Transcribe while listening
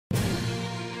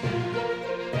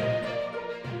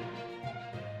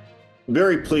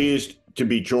Very pleased to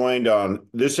be joined on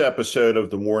this episode of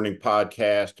the morning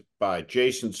podcast by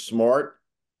Jason Smart,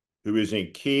 who is in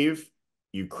Kyiv,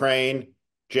 Ukraine.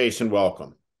 Jason,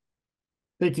 welcome.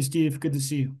 Thank you, Steve. Good to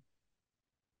see you.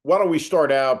 Why don't we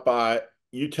start out by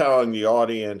you telling the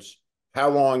audience how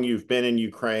long you've been in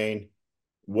Ukraine,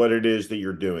 what it is that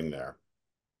you're doing there?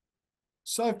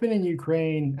 So I've been in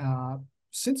Ukraine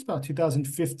since about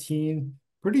 2015,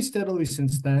 pretty steadily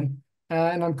since then,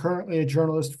 and I'm currently a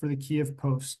journalist for the Kyiv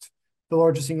Post, the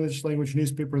largest English language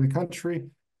newspaper in the country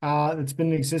that's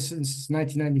been in existence since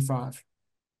 1995.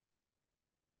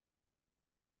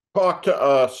 Talk to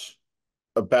us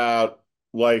about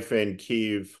life in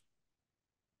Kyiv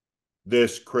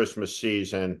this Christmas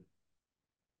season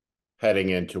heading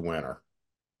into winter.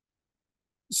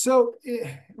 So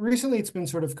recently it's been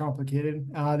sort of complicated.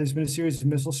 There's been a series of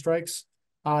missile strikes.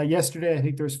 Yesterday, I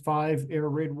think there's 5 air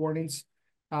raid warnings.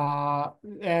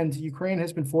 And Ukraine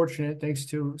has been fortunate, thanks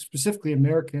to specifically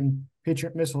American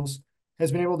Patriot missiles,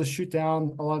 has been able to shoot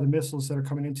down a lot of the missiles that are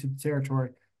coming into the territory.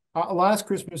 Last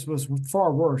Christmas was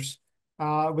far worse.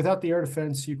 Without the air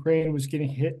defense, Ukraine was getting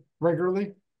hit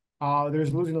regularly. There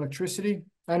was losing electricity.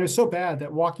 And it was so bad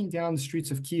that walking down the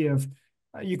streets of Kyiv,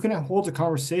 you couldn't hold a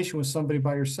conversation with somebody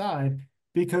by your side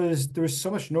because there was so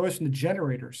much noise from the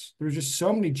generators. There was just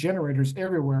so many generators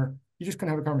everywhere. You just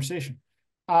couldn't have a conversation.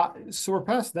 So we're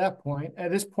past that point. At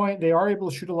this point, they are able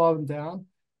to shoot a lot of them down,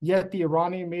 yet the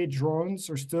Iranian-made drones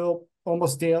are still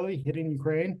almost daily hitting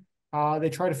Ukraine. They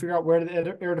try to figure out where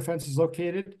the air defense is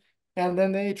located, and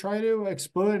then they try to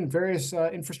explode in various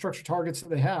infrastructure targets that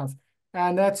they have.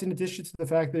 And that's in addition to the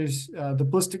fact there's the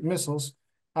ballistic missiles,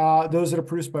 those that are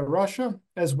produced by Russia,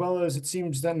 as well as it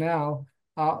seems that now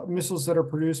missiles that are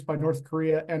produced by North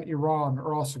Korea and Iran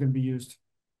are also going to be used.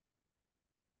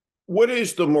 What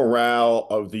is the morale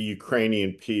of the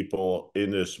Ukrainian people in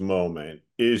this moment?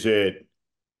 Is it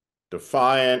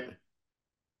defiant,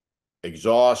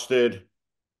 exhausted,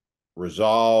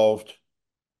 resolved?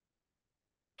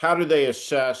 How do they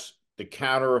assess the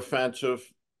counteroffensive,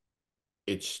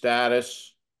 its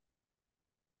status?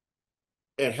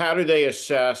 And how do they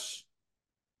assess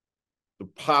the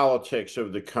politics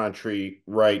of the country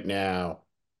right now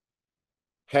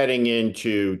heading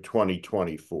into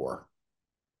 2024?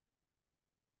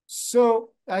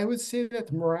 So I would say that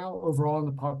the morale overall in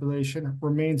the population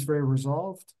remains very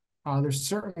resolved. There's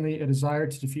certainly a desire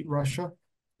to defeat Russia.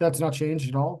 That's not changed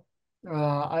at all.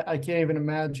 I can't even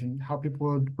imagine how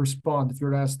people would respond if you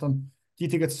were to ask them, do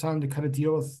you think it's time to cut a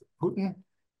deal with Putin?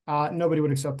 Nobody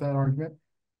would accept that argument.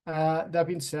 That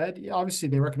being said, obviously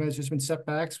they recognize there's been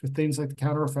setbacks with things like the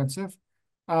counteroffensive.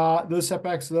 Those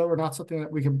setbacks, though, are not something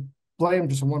that we can blame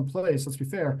just in one place. Let's be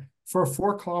fair. For a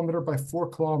 4 kilometer by 4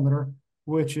 kilometer,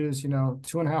 which is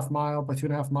 2.5 mile by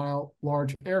 2.5 mile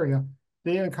large area,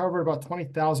 they uncovered about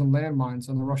 20,000 landmines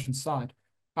on the Russian side.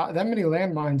 That many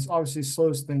landmines obviously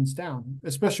slows things down,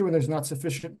 especially when there's not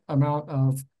sufficient amount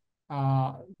of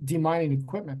demining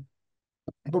equipment.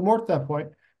 But more to that point,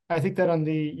 I think that on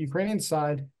the Ukrainian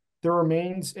side, there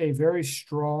remains a very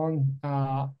strong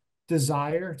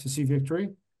desire to see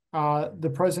victory.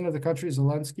 The president of the country,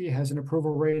 Zelensky, has an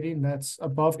approval rating that's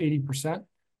above 80%.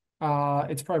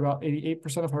 It's probably about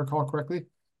 88%, if I recall correctly.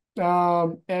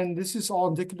 And this is all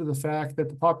indicative of the fact that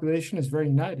the population is very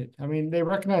united. I mean, they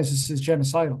recognize this is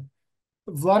genocidal.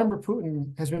 Vladimir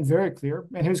Putin has been very clear,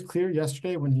 and he was clear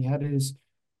yesterday when he had his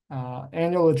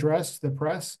annual address to the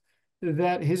press,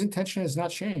 that his intention has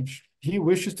not changed. He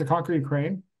wishes to conquer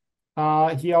Ukraine.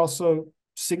 He also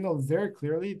signaled very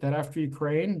clearly that after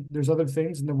Ukraine, there's other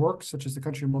things in the works, such as the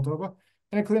country of Moldova,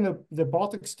 and including the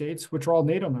Baltic states, which are all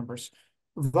NATO members.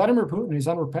 Vladimir Putin is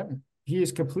unrepentant. He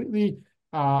has completely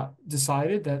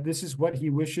decided that this is what he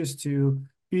wishes to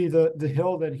be the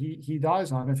hill that he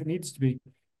dies on, if it needs to be.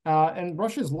 And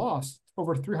Russia's lost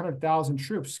over 300,000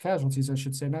 troops, casualties, I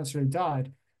should say, not necessarily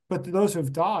died. But those who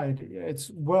have died,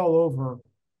 it's well over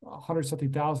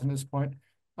 100-something thousand at this point.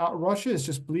 Russia is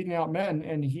just bleeding out men,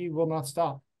 and he will not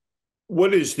stop.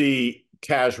 What is the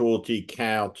casualty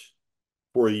count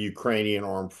for the Ukrainian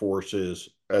armed forces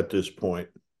at this point?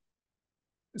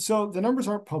 So the numbers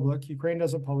aren't public. Ukraine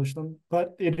doesn't publish them,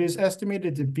 but it is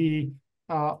estimated to be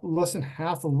less than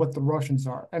half of what the Russians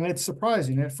are. And it's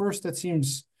surprising. At first, that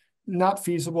seems not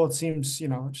feasible. It seems,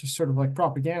 just sort of like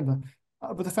propaganda.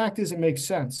 But the fact is, it makes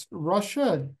sense.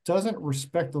 Russia doesn't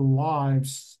respect the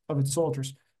lives of its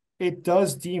soldiers. It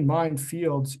does demine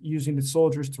fields using its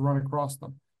soldiers to run across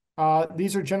them.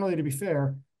 These are generally, to be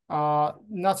fair,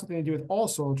 not something to do with all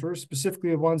soldiers, specifically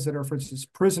the ones that are, for instance,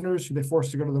 prisoners who they force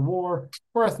to go to the war,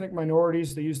 or ethnic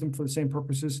minorities. They use them for the same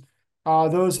purposes.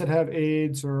 Those that have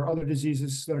AIDS or other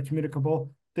diseases that are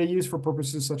communicable, they use for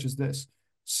purposes such as this.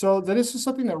 So that is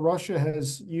something that Russia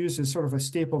has used as sort of a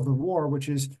staple of the war, which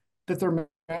is that they're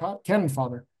cannon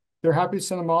fodder. They're happy to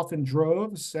send them off in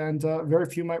droves, and very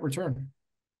few might return.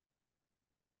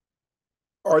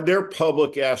 Are there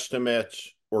public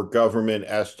estimates or government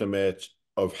estimates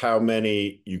of how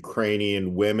many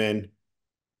Ukrainian women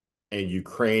and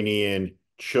Ukrainian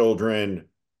children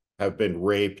have been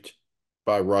raped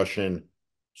by Russian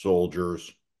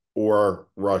soldiers or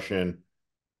Russian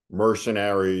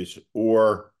mercenaries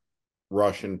or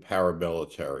Russian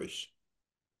paramilitaries?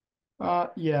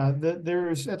 Yeah,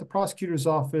 there's at the prosecutor's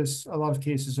office a lot of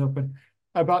cases open,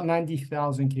 about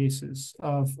 90,000 cases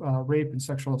of rape and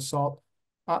sexual assault,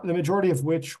 the majority of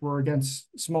which were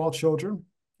against small children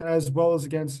as well as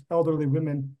against elderly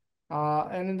women.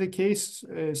 And in the case,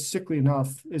 sickly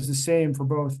enough, is the same for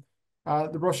both.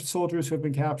 The Russian soldiers who have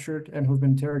been captured and who have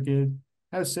been interrogated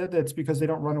have said that it's because they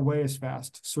don't run away as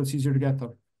fast, so it's easier to get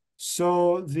them.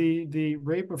 So the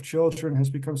rape of children has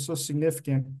become so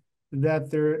significant that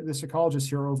the psychologists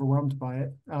here are overwhelmed by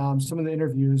it. Some of the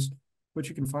interviews, which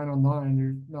you can find online,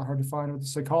 they're not hard to find, what the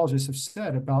psychologists have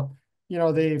said about,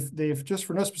 they've just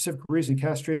for no specific reason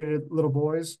castrated little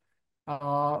boys,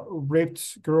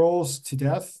 raped girls to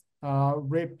death,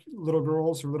 raped little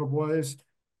girls or little boys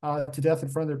to death in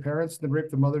front of their parents, then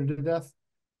raped the mother to death.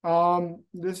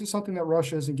 This is something that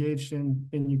Russia has engaged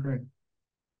in Ukraine.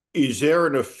 Is there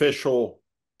an official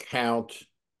count,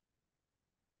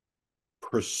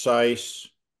 precise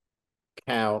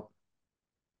count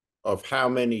of how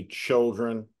many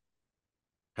children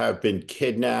have been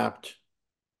kidnapped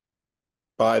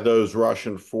by those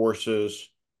Russian forces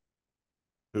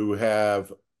who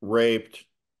have raped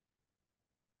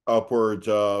upwards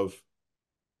of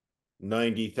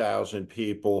 90,000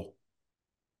 people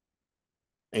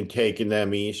and taken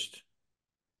them east?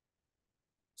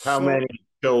 How So many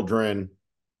children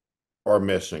are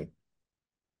missing?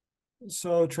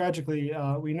 So tragically,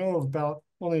 we know of about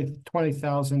only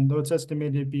 20,000, though it's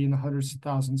estimated to be in the hundreds of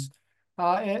thousands.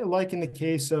 Like in the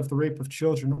case of the rape of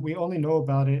children, we only know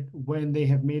about it when they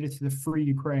have made it to the free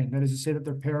Ukraine. That is to say that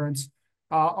their parents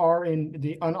are in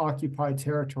the unoccupied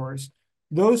territories.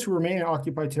 Those who remain in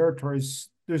occupied territories,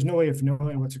 there's no way of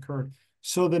knowing what's occurred.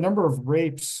 So the number of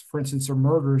rapes, for instance, or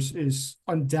murders is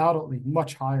undoubtedly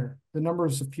much higher. The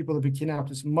numbers of people that have been kidnapped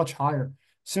is much higher.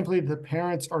 Simply, the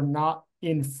parents are not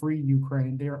in free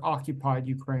Ukraine. They are occupied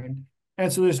Ukraine.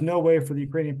 And so there's no way for the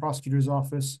Ukrainian prosecutor's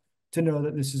office to know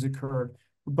that this has occurred.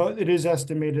 But it is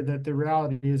estimated that the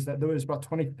reality is that there is about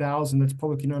 20,000 that's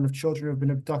publicly known of children who have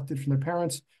been abducted from their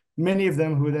parents, many of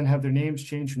them who then have their names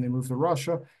changed when they move to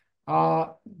Russia.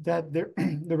 That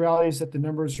the reality is that the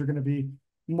numbers are going to be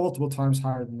multiple times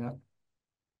higher than that.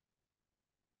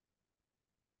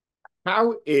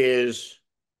 How is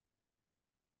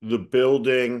the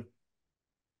building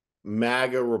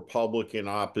MAGA Republican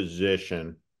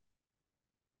opposition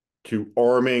to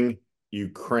arming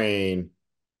Ukraine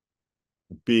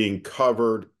being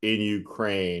covered in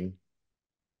Ukraine?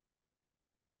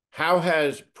 How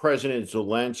has President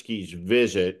Zelensky's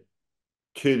visit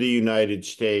to the United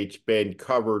States been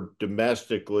covered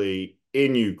domestically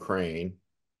in Ukraine?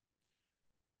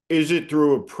 Is it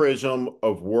through a prism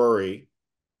of worry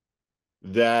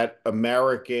that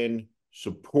American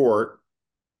support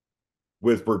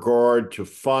with regard to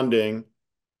funding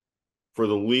for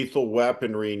the lethal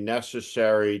weaponry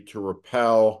necessary to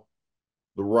repel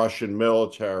the Russian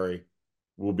military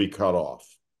will be cut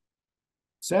off?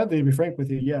 Sadly, to be frank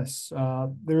with you, yes,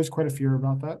 there is quite a fear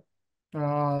about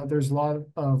that. There's a lot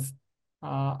of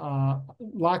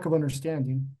lack of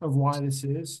understanding of why this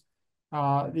is.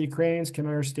 The Ukrainians can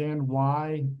understand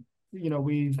why,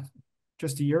 we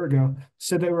just a year ago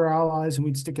said they were allies and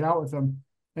we'd stick it out with them.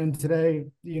 And today,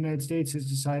 the United States has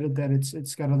decided that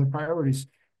it's got other priorities.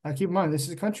 Keep in mind, this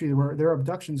is a country where there are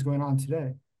abductions going on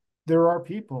today. There are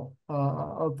people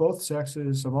of both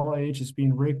sexes, of all ages,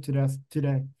 being raped to death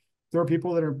today. There are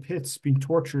people that are in pits being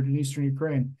tortured in eastern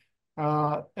Ukraine.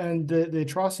 And the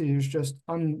atrocity is just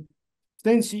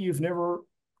things that you've never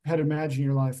had imagined in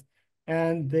your life.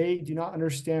 And they do not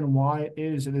understand why it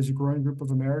is that there's a growing group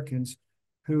of Americans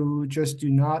who just do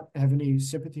not have any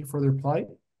sympathy for their plight,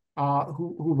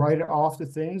 who write off the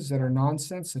things that are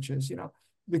nonsense, such as,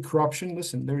 the corruption.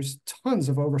 Listen, there's tons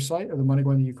of oversight of the money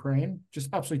going to Ukraine, just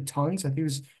absolutely tons. I think it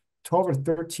was 12 or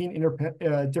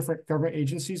 13 different government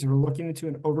agencies that are looking into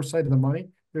an oversight of the money.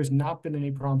 There's not been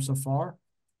any problem so far.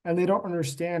 And they don't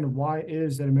understand why it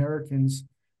is that Americans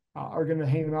are going to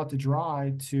hang them out to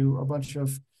dry to a bunch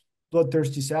of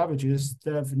bloodthirsty savages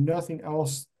that have nothing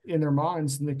else in their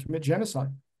minds than to commit genocide.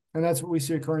 And that's what we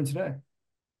see occurring today.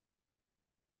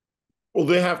 Well,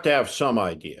 they have to have some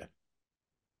idea.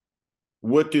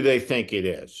 What do they think it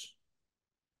is?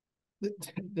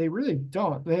 They really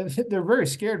don't. They're very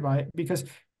scared by it because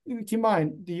keep in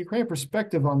mind the Ukraine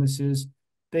perspective on this is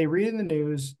they read in the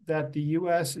news that the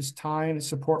U.S. is tying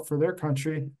support for their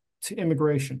country to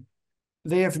immigration.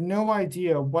 They have no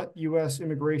idea what U.S.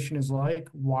 immigration is like,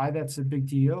 why that's a big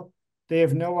deal. They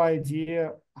have no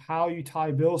idea how you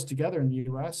tie bills together in the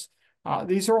U.S.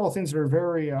 These are all things that are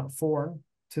very foreign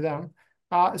to them.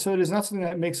 So it is not something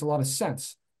that makes a lot of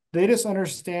sense. They just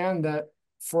understand that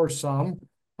for some,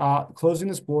 closing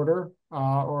this border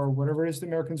or whatever it is the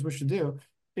Americans wish to do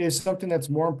is something that's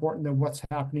more important than what's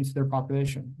happening to their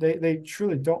population. They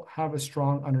truly don't have a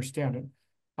strong understanding.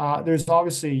 There's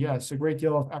obviously, yes, a great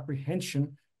deal of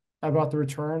apprehension about the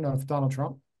return of Donald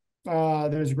Trump.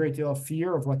 There's a great deal of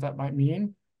fear of what that might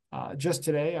mean. Just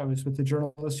today, I was with the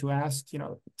journalist who asked,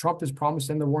 Trump has promised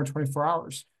to end the war in 24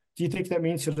 hours. Do you think that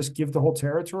means he'll just give the whole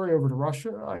territory over to Russia?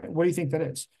 What do you think that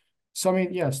is? So, I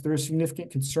mean, yes, there is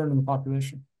significant concern in the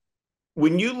population.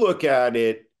 When you look at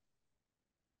it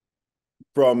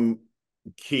from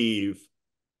Kyiv,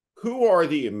 who are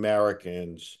the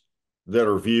Americans that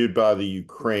are viewed by the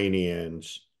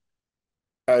Ukrainians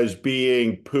as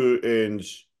being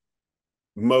Putin's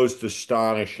most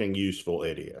astonishing, useful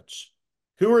idiots?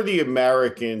 Who are the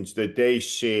Americans that they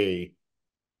see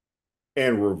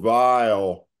and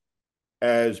revile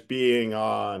as being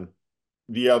on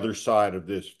the other side of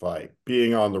this fight,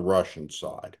 being on the Russian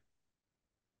side?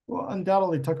 Well,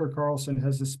 undoubtedly, Tucker Carlson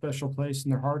has a special place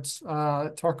in their hearts.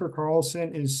 Tucker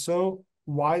Carlson is so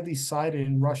widely cited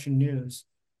in Russian news.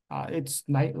 It's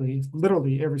nightly,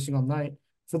 literally every single night.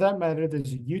 For that matter,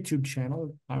 there's a YouTube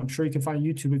channel. I'm sure you can find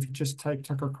YouTube if you just type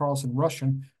Tucker Carlson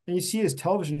Russian, and you see his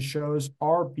television shows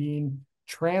are being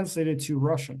translated to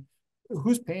Russian.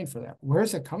 Who's paying for that? Where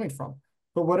is it coming from?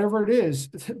 But whatever it is,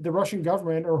 the Russian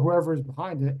government or whoever is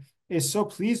behind it is so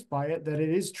pleased by it that it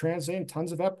is translating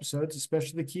tons of episodes,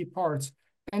 especially the key parts,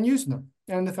 and using them.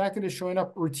 And the fact that it's showing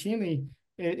up routinely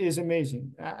is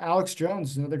amazing. Alex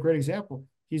Jones is another great example.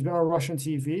 He's been on Russian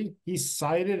TV. He's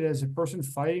cited as a person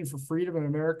fighting for freedom in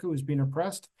America who's being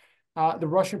oppressed. The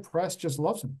Russian press just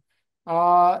loves him.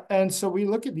 And so we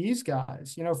look at these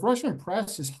guys. If Russian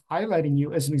press is highlighting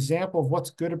you as an example of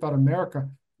what's good about America,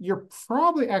 you're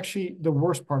probably actually the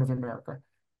worst part of America.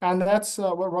 And that's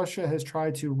what Russia has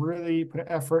tried to really put an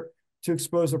effort to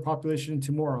expose their population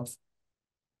to more of.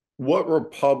 What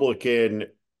Republican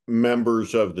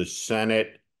members of the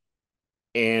Senate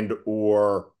and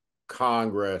or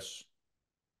Congress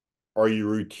are you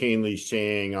routinely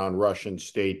seeing on Russian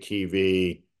state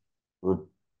TV,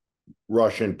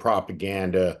 Russian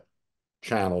propaganda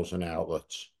channels and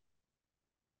outlets?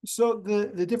 So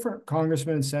the different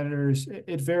congressmen and senators,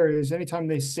 it varies. Anytime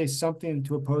they say something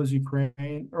to oppose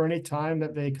Ukraine, or anytime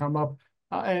that they come up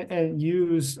and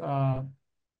use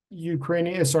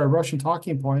Russian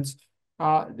talking points,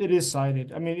 it is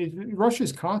cited. I mean, Russia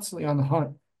is constantly on the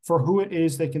hunt for who it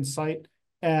is they can cite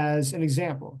as an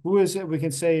example. Who is it we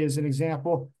can say is an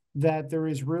example that there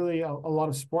is really a lot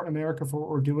of support in America for what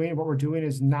we're doing. What we're doing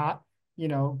is not,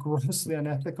 grossly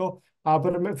unethical,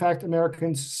 but in fact,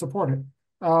 Americans support it.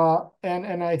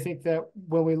 And I think that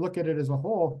when we look at it as a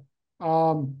whole,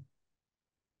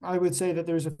 I would say that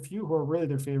there's a few who are really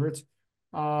their favorites.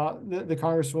 The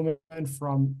Congresswoman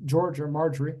from Georgia,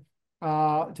 Marjorie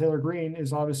Taylor Greene,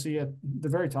 is obviously at the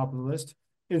very top of the list,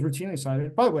 is routinely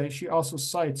cited. By the way, she also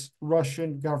cites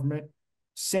Russian government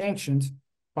sanctioned,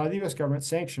 by the U.S. government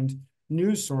sanctioned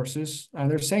news sources, and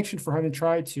they're sanctioned for having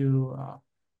tried to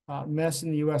mess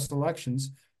in the U.S.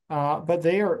 elections. But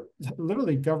they are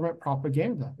literally government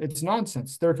propaganda. It's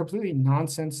nonsense. They're completely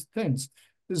nonsense things.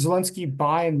 Zelensky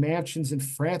buying mansions in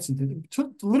France and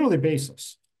literally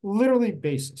baseless, literally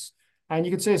baseless. And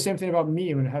you could say the same thing about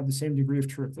me and have the same degree of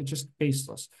truth. It's just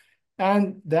baseless.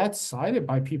 And that's cited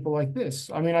by people like this.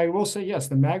 I mean, I will say, yes,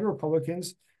 the MAGA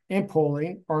Republicans in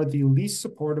polling are the least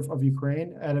supportive of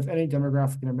Ukraine out of any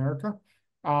demographic in America.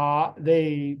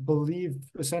 They believe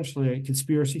essentially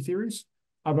conspiracy theories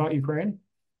about Ukraine.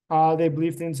 They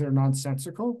believe things that are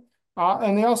nonsensical.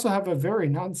 And they also have a very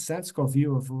nonsensical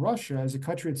view of Russia as a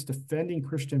country that's defending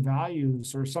Christian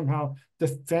values or somehow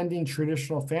defending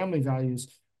traditional family values,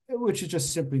 which is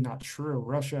just simply not true.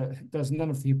 Russia does none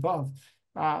of the above.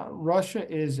 Russia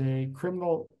is a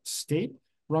criminal state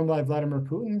run by Vladimir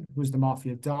Putin, who's the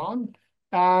mafia don.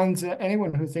 And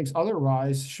anyone who thinks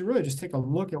otherwise should really just take a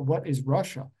look at what is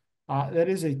Russia. That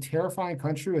is a terrifying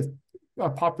country with a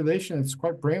population that's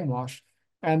quite brainwashed.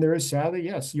 And there is sadly,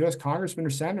 yes, U.S. congressmen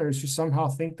or senators who somehow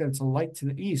think that it's a light to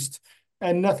the east,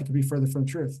 and nothing could be further from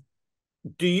the truth.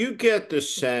 Do you get the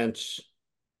sense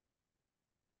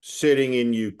sitting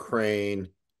in Ukraine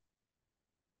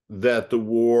that the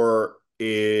war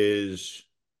is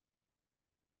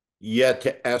yet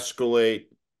to escalate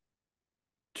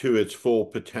to its full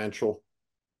potential?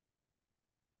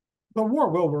 The war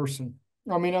will worsen.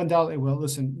 I mean, undoubtedly will.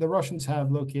 Listen, the Russians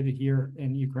have located here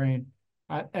in Ukraine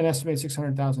an estimated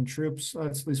 600,000 troops.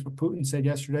 That's at least what Putin said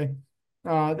yesterday.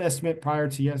 The estimate prior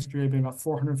to yesterday had been about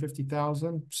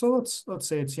 450,000. So let's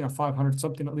say it's 500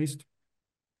 something at least.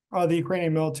 The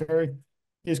Ukrainian military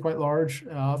is quite large,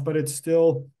 but it's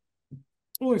still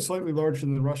only slightly larger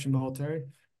than the Russian military.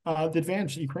 The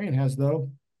advantage that Ukraine has,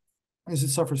 though, is it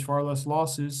suffers far less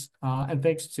losses, and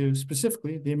thanks to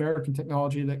specifically the American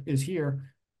technology that is here,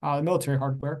 military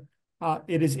hardware,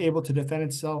 it is able to defend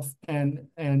itself and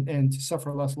to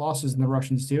suffer less losses than the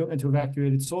Russians do, and to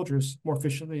evacuate its soldiers more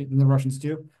efficiently than the Russians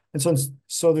do, and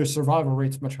so their survival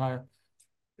rate's much higher.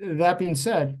 That being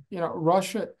said,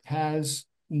 Russia has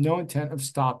no intent of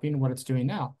stopping what it's doing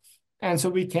now. And so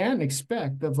we can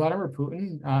expect that Vladimir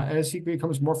Putin, as he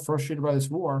becomes more frustrated by this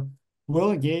war,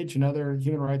 will engage in other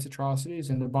human rights atrocities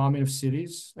and the bombing of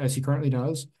cities, as he currently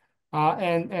does,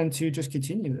 and to just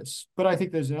continue this. But I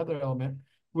think there's another element,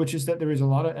 which is that there is a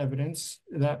lot of evidence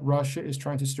that Russia is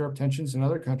trying to stir up tensions in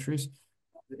other countries,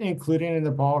 including in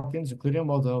the Balkans, including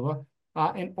Moldova,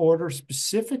 in order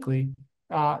specifically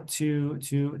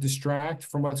to distract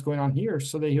from what's going on here,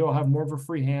 so that he'll have more of a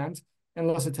free hand and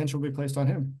less attention will be placed on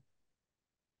him.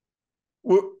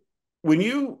 When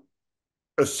you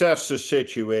assess the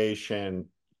situation,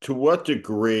 to what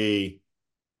degree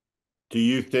do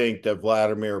you think that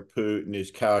Vladimir Putin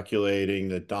is calculating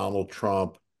that Donald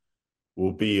Trump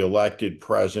will be elected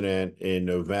president in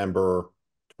November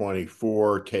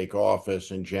 24, take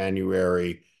office in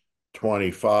January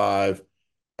 25,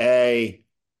 A,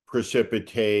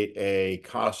 precipitate a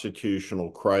constitutional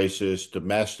crisis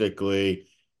domestically,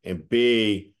 and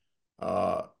B,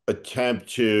 attempt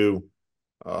to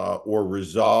or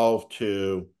resolve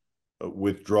to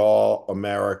withdraw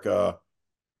America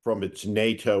from its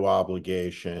NATO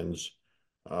obligations,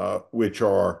 which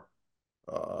are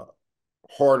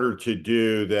harder to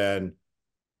do than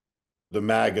the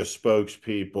MAGA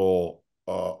spokespeople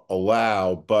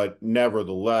allow, but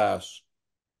nevertheless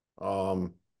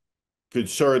could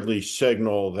certainly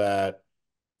signal that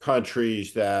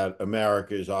countries that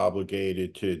America is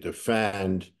obligated to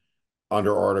defend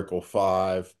under Article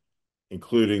 5,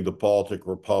 including the Baltic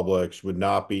republics, would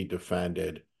not be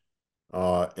defended,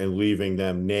 and leaving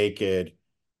them naked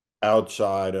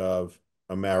outside of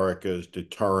America's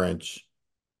deterrence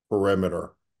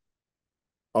perimeter.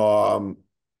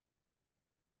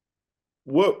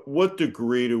 What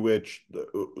degree to which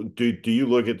do you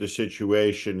look at the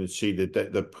situation and see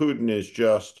that Putin is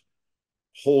just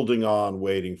holding on,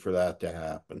 waiting for that to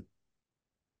happen?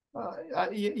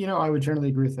 I would generally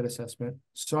agree with that assessment.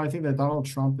 So I think that Donald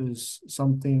Trump is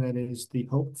something that is the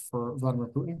hope for Vladimir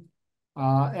Putin.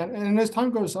 And as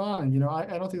time goes on,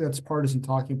 I don't think that's a partisan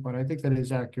talking point. I think that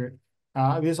is accurate,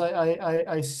 because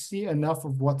I see enough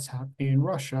of what's happening in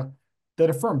Russia that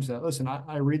affirms that. Listen,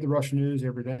 I read the Russian news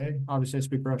every day. Obviously, I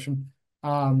speak Russian.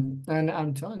 And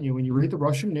I'm telling you, when you read the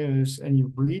Russian news and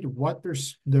you read what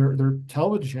their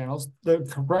television channels, the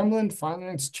Kremlin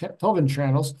financed television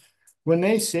channels, when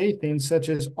they say things such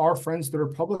as our friends, the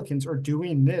Republicans, are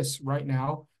doing this right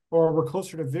now, or we're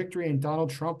closer to victory and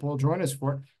Donald Trump will join us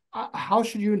for it, how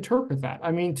should you interpret that?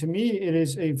 I mean, to me, it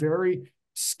is a very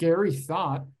scary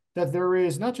thought that there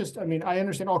is not just, I mean, I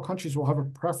understand all countries will have a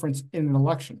preference in an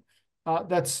election.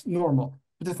 That's normal.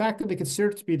 But the fact that they consider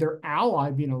it to be their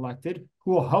ally being elected,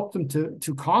 who will help them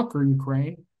to conquer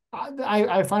Ukraine,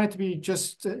 I find it to be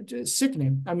just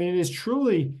sickening. I mean, it is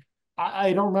truly,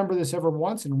 I don't remember this ever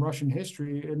once in Russian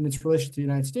history in its relation to the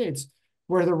United States,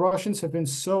 where the Russians have been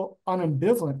so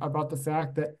unambivalent about the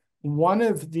fact that one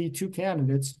of the two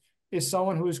candidates is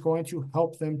someone who is going to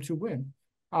help them to win.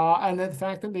 And the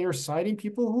fact that they are citing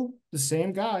people who, the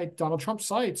same guy, Donald Trump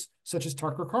cites, such as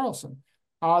Tucker Carlson.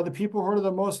 The people who are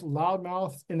the most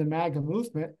loudmouth in the MAGA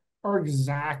movement are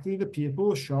exactly the people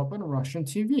who show up on Russian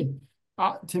TV.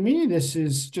 To me, this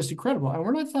is just incredible. And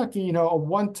we're not talking, a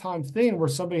one-time thing where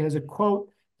somebody has a quote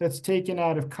that's taken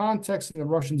out of context and the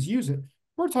Russians use it.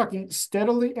 We're talking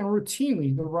steadily and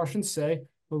routinely. The Russians say,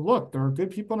 well, look, there are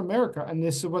good people in America, and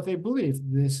this is what they believe.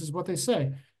 This is what they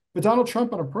say. But Donald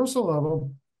Trump, on a personal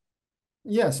level,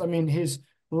 yes, I mean, his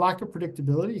lack of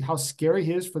predictability, how scary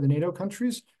he is for the NATO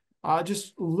countries.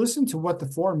 Just listen to what the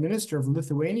foreign minister of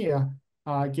Lithuania,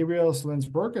 Gabrielius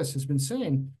Landsbergis, has been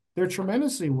saying. They're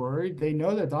tremendously worried. They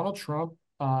know that Donald Trump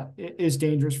is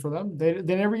dangerous for them. They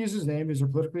never use his name. They're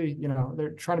politically,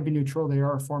 they're trying to be neutral. They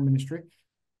are a foreign ministry.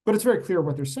 But it's very clear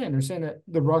what they're saying. They're saying that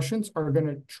the Russians are going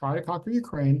to try to conquer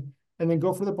Ukraine and then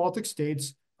go for the Baltic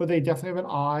states, but they definitely have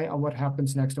an eye on what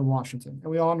happens next in Washington.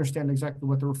 And we all understand exactly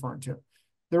what they're referring to.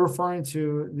 They're referring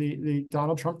to the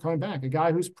Donald Trump coming back, a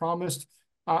guy who's promised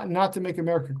not to make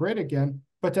America great again,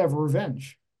 but to have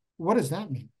revenge. What does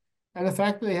that mean? And the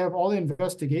fact that they have all the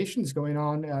investigations going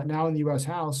on now in the U.S.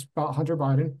 House about Hunter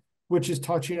Biden, which is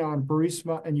touching on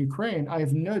Burisma and Ukraine, I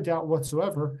have no doubt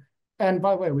whatsoever. And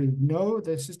by the way, we know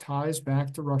this is ties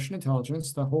back to Russian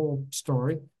intelligence, the whole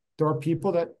story. There are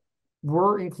people that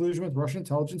were in collusion with Russian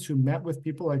intelligence who met with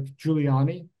people like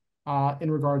Giuliani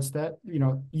in regards to that,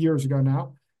 years ago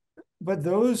now. But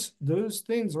those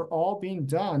things are all being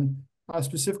done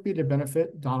specifically to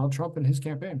benefit Donald Trump and his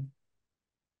campaign.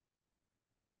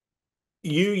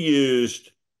 You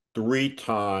used three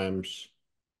times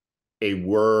a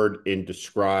word in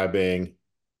describing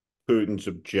Putin's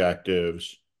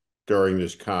objectives during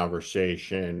this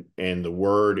conversation, and the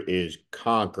word is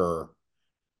conquer,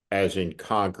 as in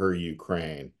conquer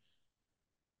Ukraine.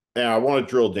 And I want to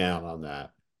drill down on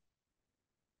that.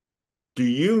 Do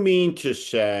you mean to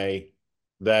say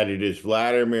that it is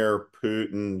Vladimir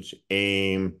Putin's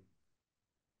aim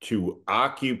to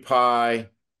occupy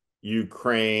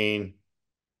Ukraine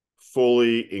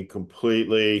fully and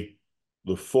completely,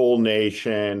 the full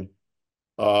nation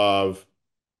of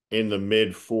in the mid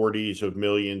 40s of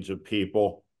millions of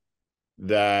people,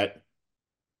 that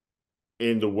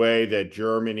in the way that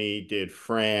Germany did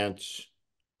France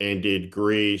and did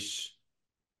Greece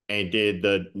and did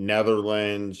the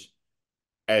Netherlands,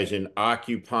 as an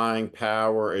occupying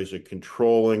power, as a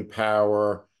controlling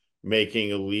power, making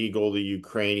illegal the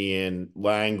Ukrainian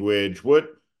language? What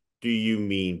do you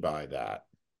mean by that?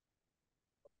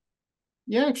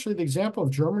 Yeah, actually, the example of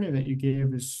Germany that you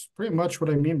gave is pretty much what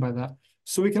I mean by that.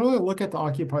 So we can only look at the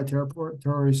occupied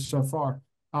territories so far,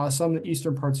 some of the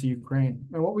eastern parts of Ukraine.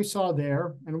 And what we saw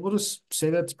there, and we'll just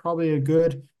say that's probably a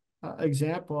good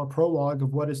example, a prologue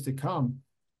of what is to come.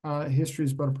 History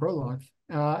is but a prologue.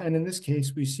 And in this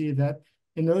case, we see that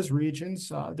in those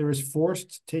regions, there is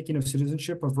forced taking of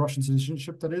citizenship, of Russian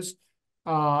citizenship, that is.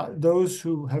 Those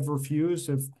who have refused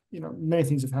have, many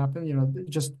things have happened.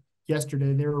 Just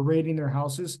yesterday, they were raiding their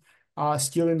houses,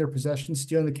 stealing their possessions,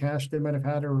 stealing the cash they might have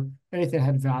had or anything that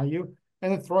had value,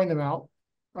 and then throwing them out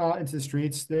into the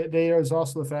streets. There's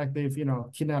also the fact they've,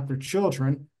 kidnapped their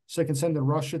children so they can send to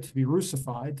Russia to be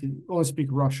Russified, to only speak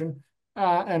Russian,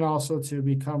 and also to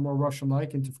become more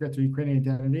Russian-like and to forget their Ukrainian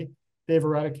identity. They've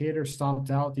eradicated or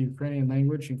stomped out the Ukrainian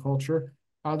language and culture.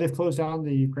 They've closed down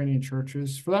the Ukrainian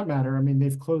churches. For that matter, I mean,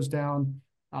 they've closed down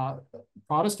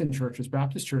Protestant churches,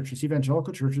 Baptist churches,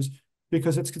 evangelical churches,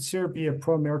 because it's considered to be a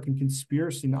pro-American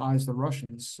conspiracy in the eyes of the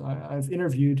Russians. I've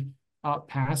interviewed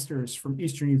pastors from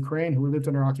Eastern Ukraine who lived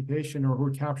under occupation or who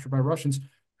were captured by Russians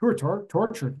who were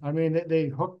tortured. I mean, they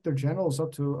hooked their genitals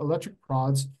up to electric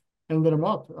prods and lit them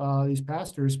up, these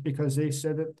pastors, because they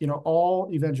said that, all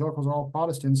evangelicals, all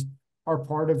Protestants are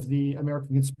part of the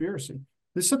American conspiracy.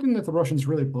 This is something that the Russians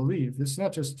really believe. This is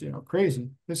not just, crazy.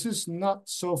 This is not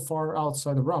so far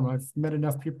outside the realm. I've met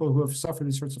enough people who have suffered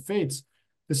these sorts of fates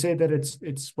to say that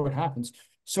it's what happens.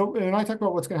 So when I talk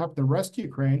about what's going to happen to the rest of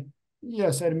Ukraine,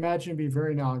 yes, I'd imagine it'd be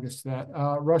very analogous to that.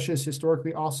 Russia has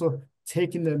historically also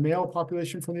taken the male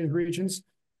population from these regions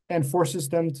and forces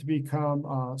them to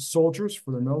become soldiers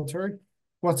for the military.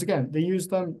 Once again, they use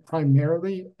them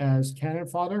primarily as cannon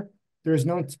fodder. There is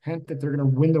no intent that they're going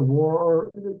to win the war,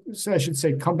 or I should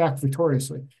say, come back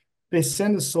victoriously. They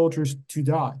send the soldiers to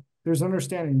die. There's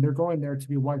understanding they're going there to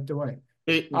be wiped away.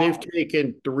 They've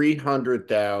taken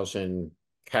 300,000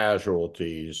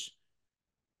 casualties.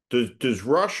 Does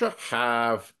Russia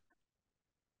have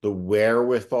the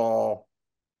wherewithal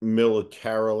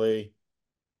militarily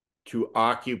to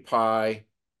occupy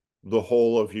the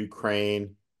whole of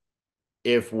Ukraine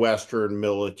if Western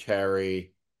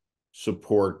military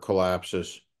support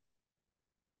collapses?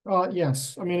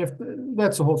 Yes, I mean, if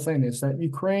that's the whole thing, is that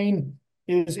Ukraine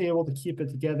is able to keep it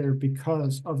together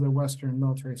because of the Western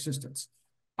military assistance.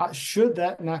 Should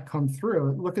that not come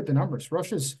through, look at the numbers.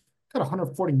 Russia's got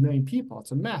 140 million people.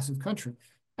 It's a massive country.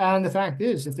 And the fact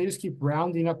is, if they just keep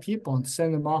rounding up people and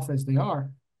sending them off as they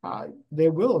are, they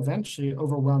will eventually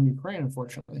overwhelm Ukraine,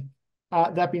 unfortunately.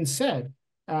 That being said,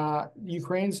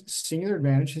 Ukraine's singular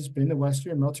advantage has been the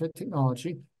Western military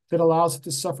technology that allows it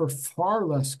to suffer far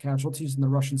less casualties than the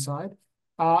Russian side.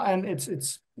 And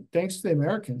it's thanks to the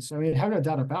Americans. I mean, have no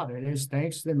doubt about it. It is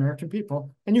thanks to the American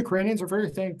people. And Ukrainians are very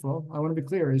thankful. I want to be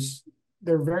clear,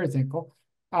 they're very thankful.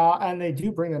 And they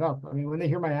do bring it up. I mean, when they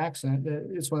hear my accent,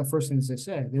 it's one of the first things they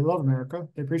say. They love America.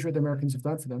 They appreciate what the Americans have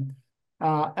done for them.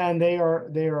 And they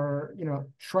are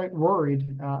trite worried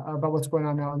about what's going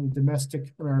on now in the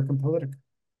domestic American politics.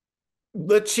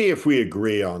 Let's see if we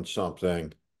agree on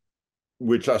something,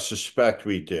 which I suspect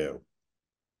we do.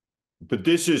 But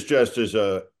this is just as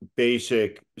a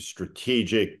basic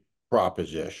strategic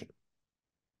proposition,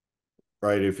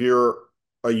 right? If you're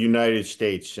a United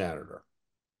States senator,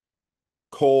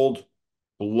 cold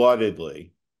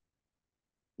bloodedly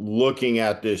looking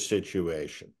at this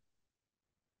situation,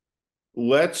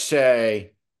 let's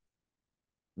say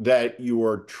that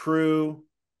your true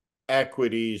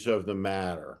equities of the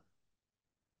matter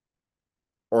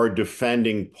are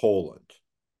defending Poland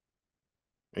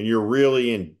and you're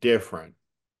really indifferent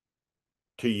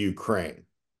to Ukraine.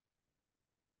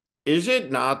 Is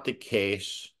it not the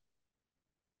case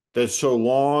that so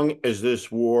long as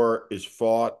this war is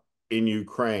fought in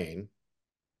Ukraine,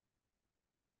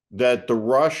 that the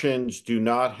Russians do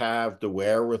not have the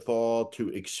wherewithal to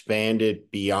expand it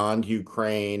beyond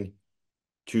Ukraine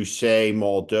to, say,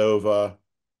 Moldova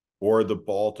or the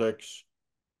Baltics?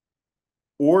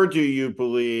 Or do you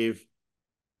believe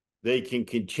they can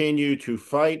continue to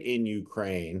fight in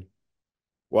Ukraine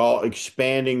while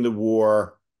expanding the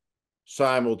war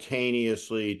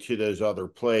simultaneously to those other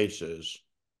places?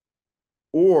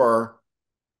 Or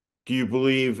do you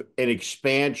believe an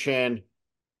expansion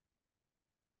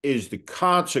is the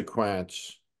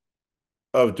consequence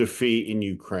of defeat in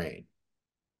Ukraine?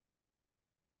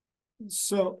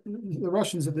 So the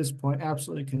Russians at this point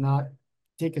absolutely cannot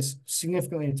take a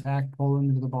significantly attack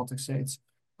Poland or the Baltic states.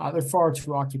 They're far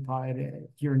too occupied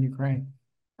here in Ukraine.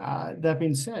 That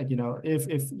being said,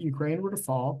 if Ukraine were to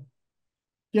fall,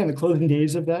 yeah, in the closing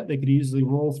days of that, they could easily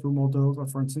roll through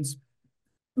Moldova, for instance.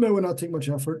 That would not take much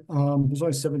effort. There's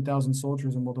only 7,000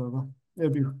 soldiers in Moldova. It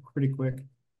would be pretty quick.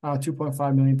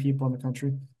 2.5 million people in the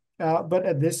country. But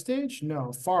at this stage,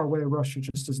 no, far away, Russia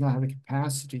just does not have the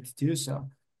capacity to do so.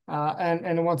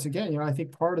 And once again, I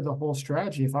think part of the whole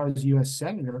strategy, if I was a U.S.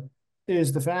 senator,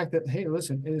 is the fact that, hey,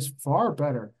 listen, it is far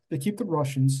better to keep the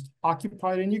Russians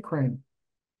occupied in Ukraine,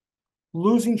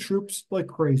 losing troops like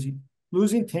crazy,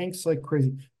 losing tanks like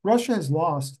crazy. Russia has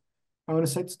lost, I want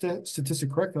to cite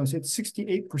statistic correctly, I say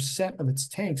 68% of its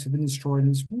tanks have been destroyed in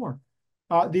this war.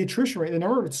 The attrition rate, the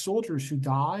number of its soldiers who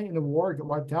die in the war, get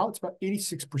wiped out, it's about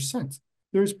 86%.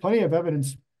 There's plenty of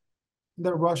evidence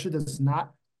that Russia does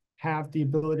not have the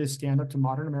ability to stand up to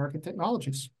modern American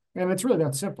technologies. And it's really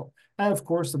that simple. And of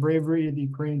course, the bravery of the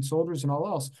Ukrainian soldiers and all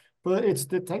else, but it's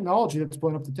the technology that's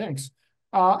blowing up the tanks.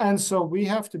 And so we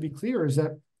have to be clear is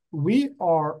that we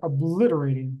are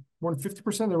obliterating more than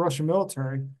 50% of the Russian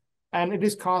military, and it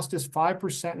has cost us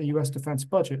 5% of the U.S. defense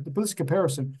budget. To put this in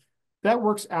comparison, that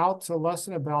works out to less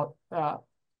than about,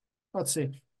 let's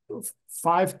see,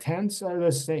 5/10,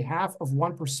 let's say half of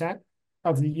 1%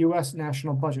 of the U.S.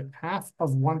 national budget. Half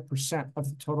of 1% of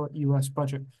the total U.S.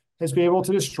 budget has been able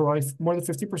to destroy more than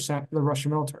 50% of the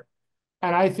Russian military.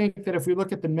 And I think that if we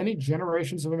look at the many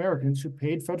generations of Americans who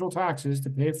paid federal taxes to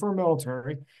pay for a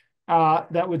military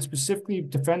that would specifically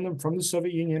defend them from the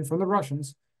Soviet Union, from the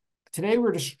Russians, today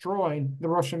we're destroying the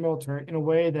Russian military in a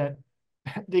way that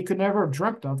they could never have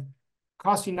dreamt of,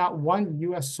 costing not one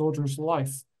U.S. soldier's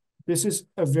life. This is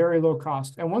a very low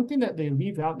cost. And one thing that they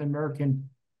leave out in American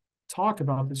talk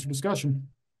about this discussion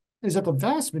is that the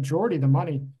vast majority of the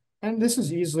money, and this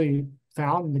is easily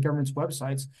found in the government's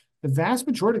websites, the vast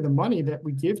majority of the money that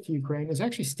we give to Ukraine is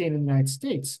actually staying in the United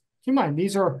States. Keep in mind,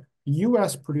 these are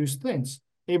U.S. produced things.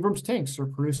 Abrams tanks are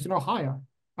produced in Ohio.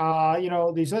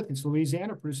 These other things.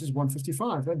 Louisiana produces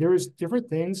 155. There's different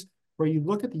things where you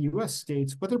look at the U.S.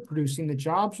 states, what they're producing, the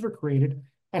jobs that are created,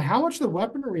 and how much of the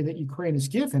weaponry that Ukraine is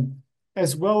given,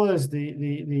 as well as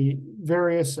the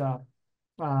various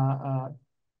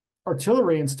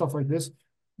artillery and stuff like this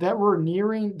that were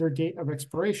nearing their date of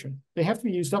expiration. They have to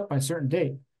be used up by a certain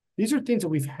date. These are things that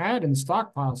we've had in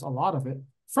stockpiles, a lot of it,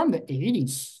 from the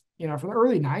 80s, from the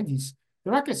early 90s.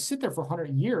 They're not going to sit there for 100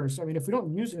 years. I mean, if we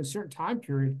don't use it in a certain time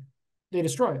period, they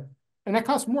destroy it. And that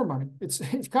costs more money.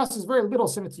 It costs us very little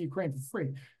to send it to Ukraine for free.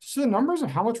 So the numbers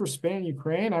of how much we're spending in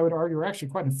Ukraine, I would argue, are actually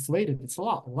quite inflated. It's a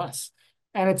lot less.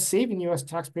 And it's saving the U.S.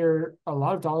 taxpayer a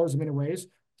lot of dollars in many ways.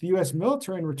 The U.S.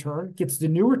 military in return gets the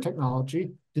newer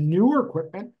technology, the newer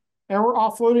equipment, and we're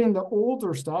offloading the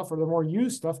older stuff or the more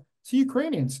used stuff to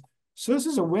Ukrainians. So this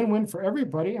is a win-win for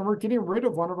everybody, and we're getting rid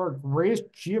of one of our greatest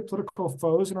geopolitical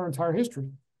foes in our entire history.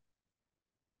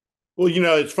 Well,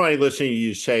 it's funny listening to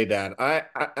you say that.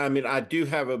 I mean, I do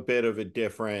have a bit of a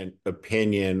different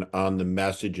opinion on the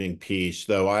messaging piece,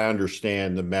 though I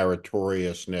understand the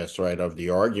meritoriousness, right, of the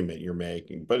argument you're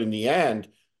making. But in the end,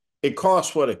 it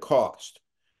costs what it costs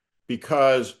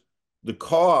because the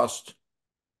cost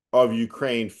of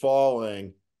Ukraine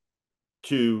falling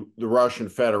to the Russian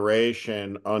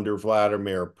Federation under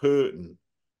Vladimir Putin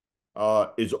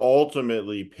is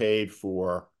ultimately paid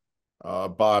for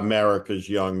by America's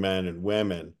young men and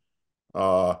women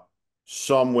uh,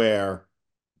 somewhere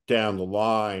down the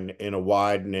line in a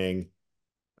widening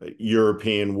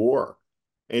European war.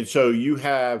 And so you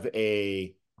have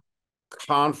a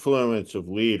confluence of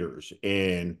leaders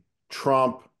in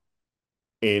Trump,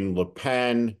 in Le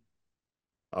Pen,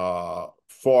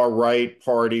 far right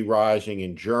party rising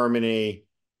in Germany,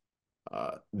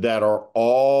 that are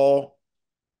all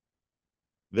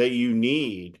that you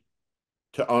need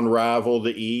to unravel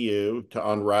the EU, to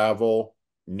unravel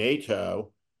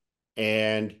NATO.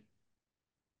 And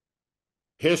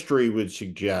history would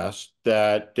suggest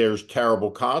that there's terrible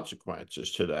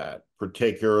consequences to that,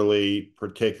 particularly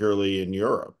in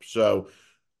Europe. So,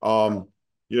 um,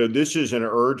 this is an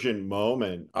urgent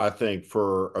moment, I think,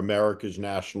 for America's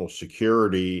national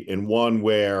security, and one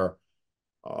where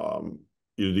um,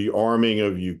 the arming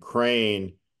of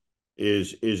Ukraine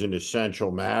is an essential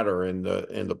matter, and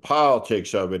the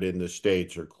politics of it in the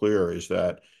states are clear. Is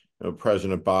that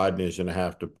President Biden is going to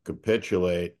have to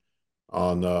capitulate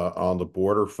on the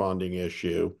border funding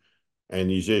issue, and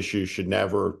these issues should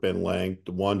never have been linked.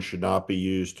 One should not be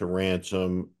used to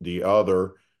ransom the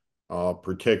other,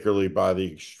 particularly by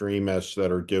the extremists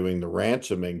that are doing the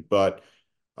ransoming. But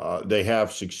they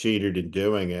have succeeded in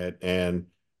doing it, and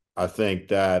I think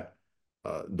that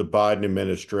the Biden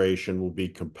administration will be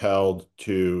compelled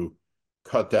to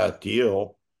cut that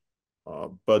deal.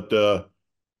 But the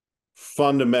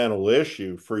fundamental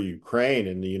issue for Ukraine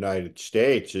and the United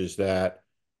States is that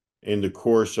in the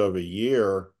course of a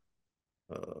year,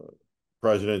 uh,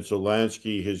 President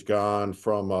Zelensky has gone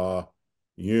from a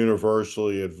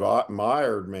universally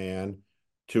admired man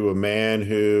to a man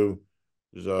whose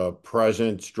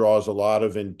presence draws a lot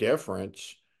of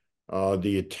indifference.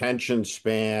 The attention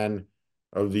span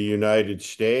of the United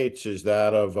States is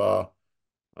that of a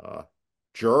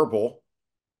gerbil.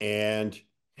 And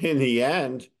in the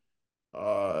end,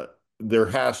 uh, there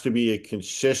has to be a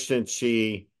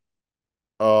consistency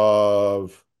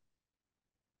of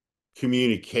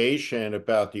communication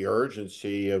about the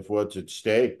urgency of what's at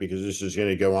stake, because this is going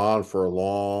to go on for a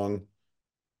long,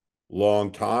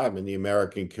 long time, and the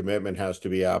American commitment has to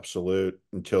be absolute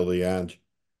until the end,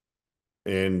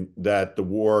 and that the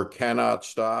war cannot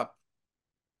stop,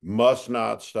 must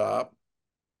not stop,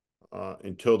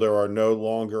 until there are no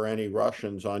longer any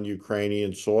Russians on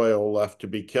Ukrainian soil left to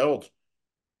be killed.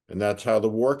 And that's how the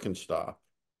war can stop.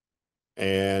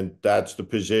 And that's the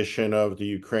position of the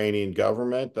Ukrainian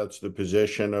government. That's the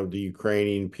position of the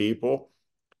Ukrainian people.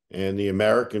 And the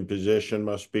American position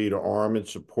must be to arm and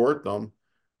support them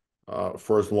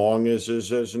for as long as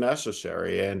is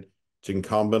necessary. And it's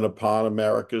incumbent upon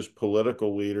America's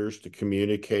political leaders to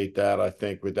communicate that, I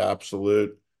think, with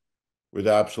absolute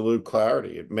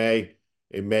clarity.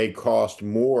 It may cost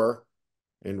more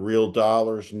in real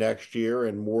dollars next year,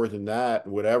 and more than that,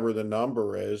 whatever the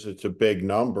number is. It's a big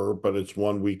number, but it's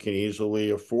one we can easily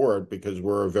afford because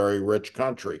we're a very rich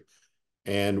country,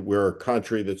 and we're a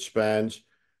country that spends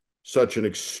such an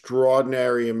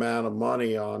extraordinary amount of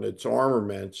money on its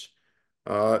armaments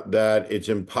that it's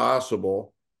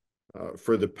impossible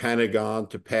for the Pentagon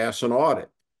to pass an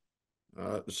audit.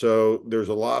 So there's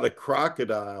a lot of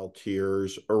crocodile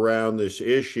tears around this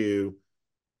issue,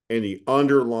 and the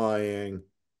underlying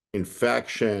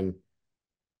infection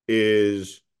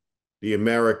is the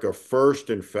America First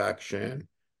infection.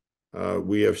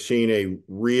 We have seen a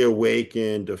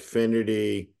reawakened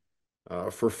affinity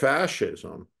for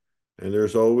fascism, and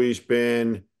there's always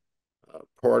been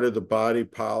part of the body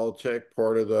politic,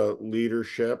 part of the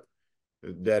leadership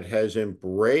that has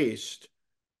embraced,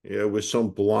 with some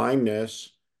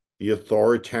blindness, the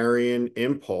authoritarian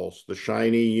impulse, the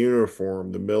shiny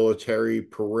uniform, the military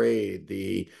parade,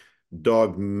 the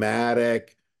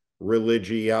dogmatic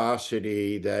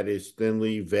religiosity that is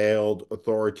thinly veiled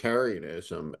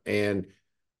authoritarianism. And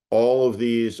all of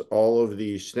these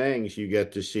things you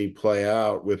get to see play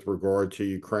out with regard to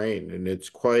Ukraine. And it's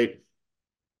quite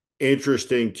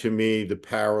interesting to me, the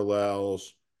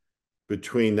parallels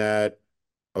between that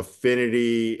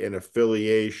affinity and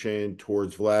affiliation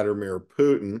towards Vladimir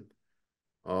Putin,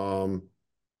 um,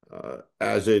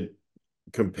 as it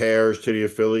compares to the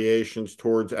affiliations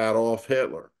towards Adolf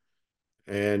Hitler.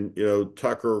 And,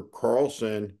 Tucker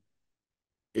Carlson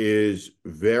is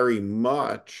very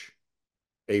much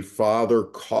a Father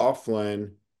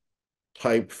Coughlin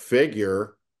type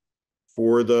figure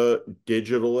for the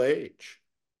digital age.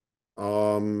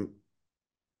 And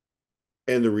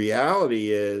the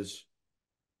reality is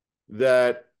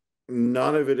that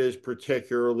none of it is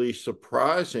particularly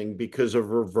surprising because a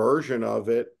reversion of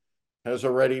it has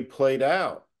already played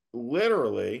out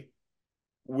literally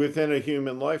within a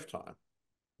human lifetime,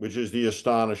 which is the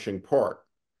astonishing part,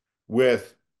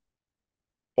 with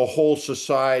a whole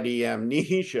society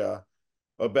amnesia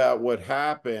about what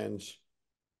happens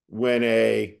when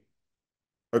a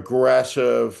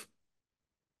aggressive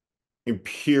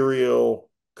imperial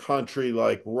country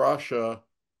like Russia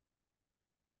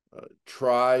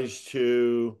tries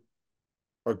to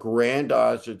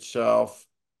aggrandize itself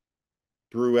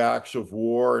through acts of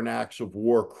war and acts of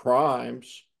war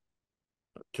crimes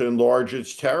to enlarge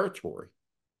its territory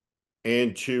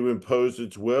and to impose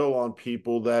its will on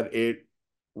people that it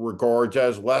regards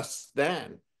as less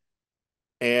than.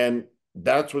 And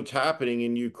that's what's happening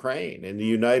in Ukraine. And the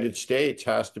United States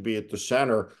has to be at the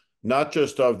center, not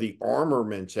just of the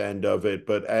armaments end of it,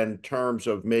 but in terms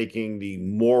of making the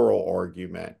moral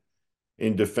argument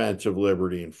in defense of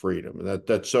liberty and freedom. And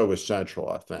that's so essential,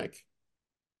 I think.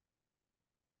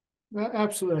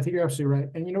 Absolutely, I think you're absolutely right.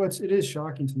 And it is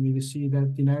shocking to me to see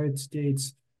that the United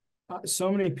States,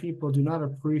 so many people do not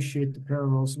appreciate the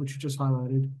parallels, which you just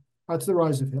highlighted, to the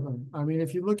rise of Hitler. I mean,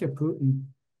 if you look at Putin,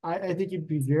 I think you'd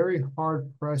be very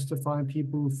hard pressed to find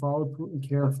people who follow Putin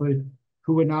carefully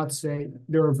who would not say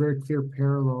there are very clear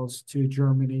parallels to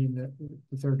Germany in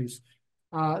the 30s.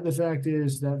 The fact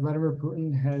is that Vladimir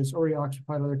Putin has already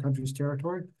occupied other countries'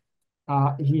 territory.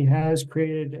 He has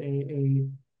created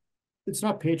it's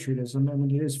not patriotism. I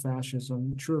mean, it is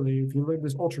fascism, truly. If you look at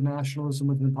this ultranationalism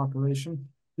within the population,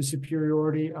 the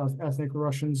superiority of ethnic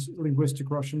Russians, linguistic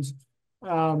Russians.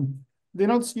 They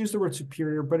don't use the word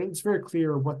superior, but it's very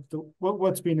clear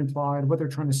what's being implied, what they're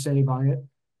trying to say by it.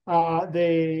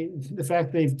 The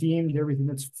fact they've deemed everything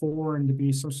that's foreign to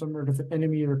be some sort of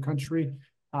enemy of their country,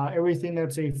 everything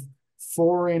that's a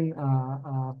foreign,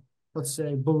 let's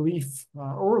say, belief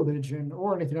or religion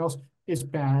or anything else is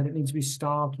bad. It needs to be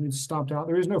stopped. It needs to be stomped out.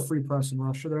 There is no free press in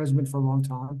Russia. There hasn't been for a long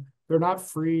time. There are not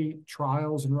free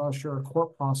trials in Russia or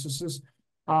court processes.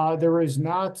 There is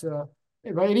not,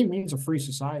 by any means, a free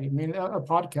society. I mean, a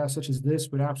podcast such as this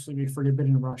would absolutely be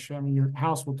forbidden in Russia. I mean, your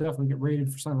house will definitely get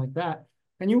raided for something like that.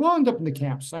 And you will end up in the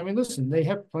camps. I mean, listen, they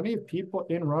have plenty of people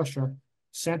in Russia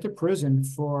sent to prison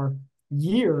for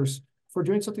years for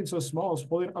doing something so small as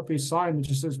holding up a sign that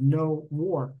just says no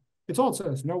war. It's all it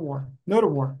says, no war, no to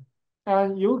war.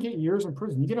 And you'll get years in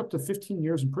prison. You get up to 15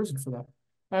 years in prison for that.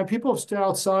 And people have stood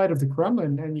outside of the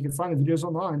Kremlin, and you can find the videos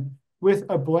online, with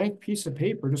a blank piece of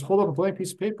paper. Just hold up a blank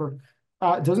piece of paper.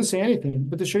 It doesn't say anything,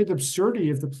 but to show you the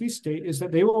absurdity of the police state is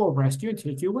that they will arrest you and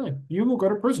take you away. You will go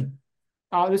to prison.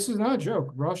 This is not a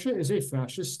joke. Russia is a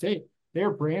fascist state. They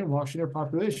are brainwashing their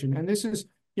population. And this is,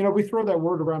 we throw that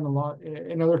word around a lot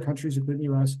in other countries, including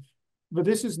the US, but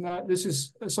this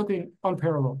is something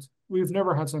unparalleled. We've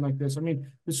never had something like this. I mean,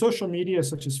 the social media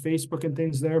such as Facebook and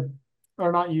things there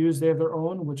are not used. They have their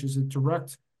own, which is a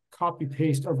direct copy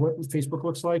paste of what Facebook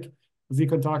looks like.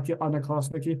 Vkontakte,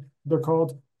 Odnoklassniki, they're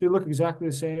called. They look exactly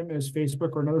the same as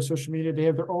Facebook or another social media. They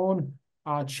have their own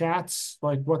chats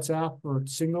like WhatsApp or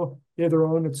Signal. They have their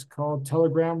own. It's called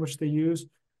Telegram, which they use.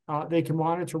 They can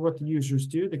monitor what the users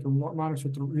do. They can monitor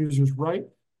what the users write.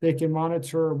 They can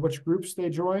monitor which groups they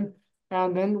join.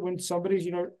 And then when somebody's,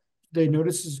 they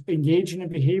notice is engaging in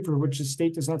behavior which the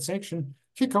state does not sanction,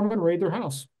 can come and raid their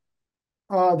house.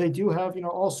 They do have,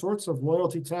 all sorts of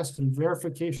loyalty tests and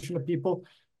verification of people.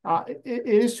 It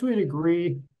is to a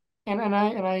degree, and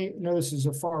I know this is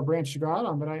a far branch to go out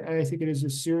on, but I think it is a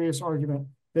serious argument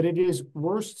that it is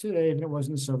worse today than it was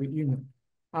in the Soviet Union.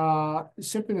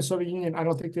 Simply in the Soviet Union, I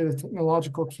don't think they have the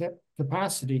technological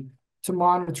capacity to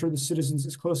monitor the citizens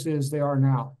as closely as they are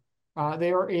now.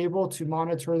 They are able to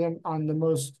monitor them on the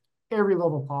most every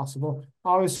level possible.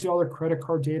 Obviously, all their credit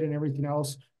card data and everything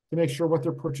else to make sure what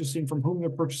they're purchasing, from whom they're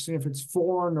purchasing, if it's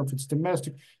foreign or if it's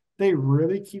domestic. They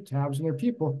really keep tabs on their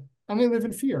people, and they live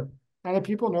in fear. And the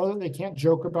people know that they can't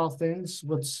joke about things,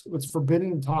 what's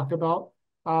forbidden to talk about.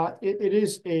 It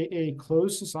is a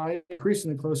closed society,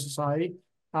 increasingly closed society,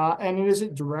 and it is a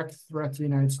direct threat to the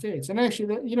United States. And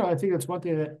actually, I think that's one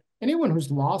thing that anyone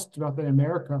who's lost about that in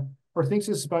America or thinks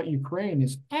this is about Ukraine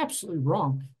is absolutely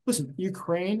wrong. Listen,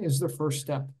 Ukraine is the first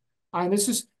step. And this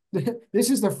is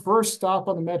the first stop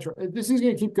on the metro. This is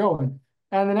going to keep going.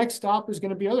 And the next stop is going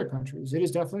to be other countries. It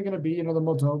is definitely going to be, the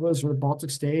Moldovas or the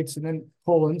Baltic states and then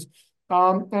Poland.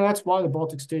 And that's why the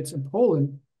Baltic states and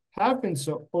Poland have been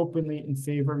so openly in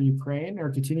favor of Ukraine or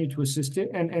continue to assist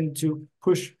it and to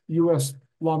push U.S.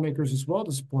 lawmakers as well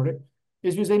to support it,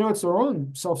 is because they know it's their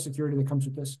own self-security that comes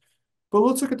with this. But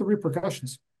let's look at the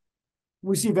repercussions.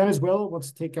 We see Venezuela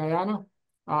wants to take Guyana.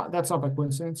 That's not by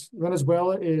coincidence.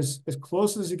 Venezuela is as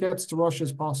close as it gets to Russia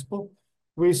as possible.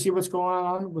 We see what's going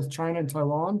on with China and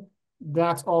Taiwan.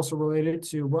 That's also related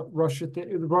to what Russia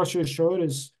has showed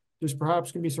is there's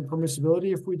perhaps going to be some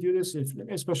permissibility if we do this,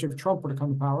 especially if Trump were to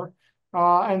come to power.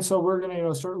 And so we're going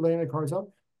to start laying the cards out.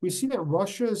 We see that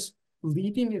Russia's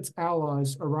leading its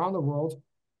allies around the world,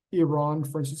 Iran,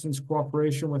 for instance, in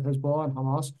cooperation with Hezbollah and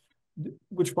Hamas,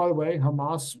 which, by the way,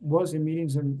 Hamas was in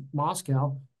meetings in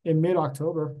Moscow in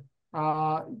mid-October.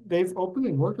 They've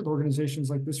openly worked with organizations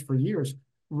like this for years.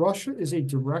 Russia is a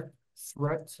direct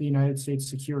threat to the United States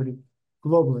security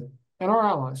globally, and our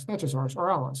allies, not just ours, our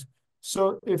allies.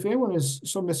 So if anyone is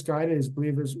so misguided as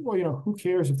believers, well, who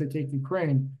cares if they take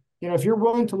Ukraine? If you're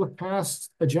willing to look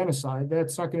past a genocide,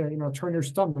 that's not going to, turn your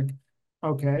stomach.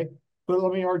 Okay. But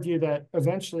let me argue that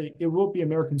eventually it will be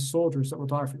American soldiers that will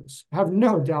die for this. I have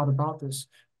no doubt about this.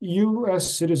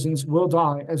 U.S. citizens will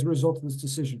die as a result of this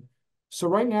decision. So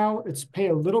right now, it's pay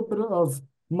a little bit of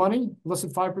money, less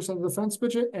than 5% of the defense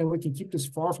budget, and we can keep this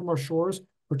far from our shores,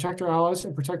 protect our allies,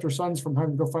 and protect our sons from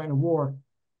having to go fight in a war.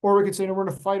 Or we could say, no, we're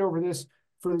going to fight over this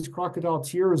for these crocodile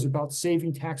tears about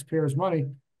saving taxpayers' money.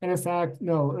 And in fact,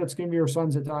 no, it's going to be our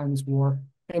sons that die in this war,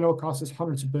 and it'll cost us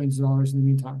hundreds of billions of dollars in the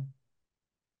meantime.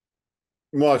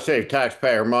 We want to save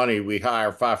taxpayer money. We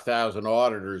hire 5,000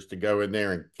 auditors to go in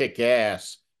there and kick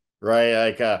ass, right?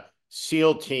 Like a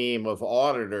SEAL team of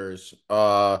auditors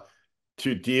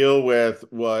to deal with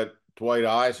what Dwight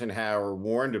Eisenhower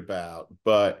warned about.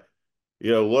 But,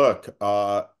 look,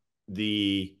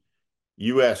 the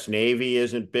U.S. Navy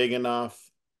isn't big enough.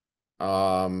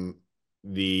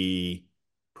 The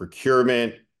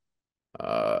procurement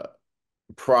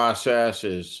process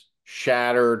is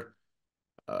shattered.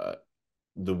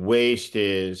 The waste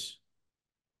is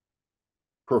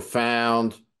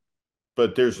profound,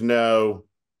 but there's no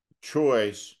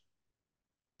choice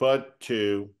but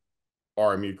to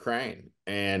arm Ukraine.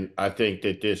 And I think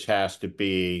that this has to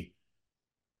be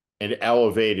an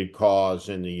elevated cause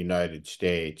in the United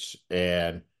States,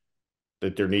 and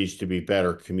that there needs to be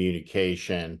better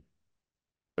communication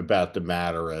about the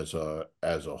matter as a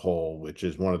whole, which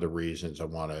is one of the reasons I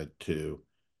wanted to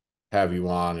have you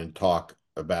on and talk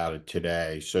about it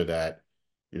today, so that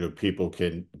people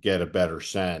can get a better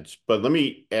sense. But let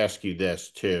me ask you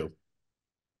this too.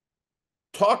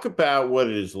 Talk about what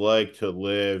it is like to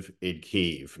live in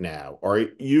Kyiv now. Are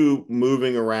you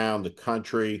moving around the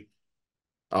country?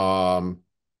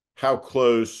 How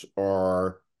close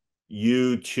are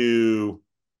you to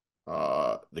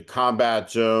the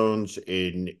combat zones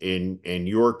in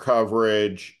your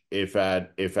coverage, if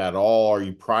at all? Are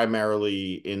you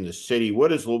primarily in the city?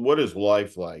 What is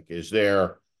life like? Is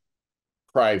there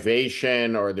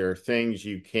privation? Are there things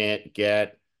you can't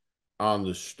get on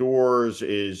the stores?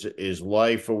 Is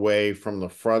life away from the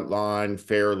front line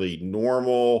fairly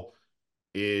normal?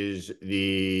 Is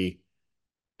the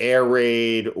air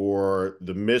raid or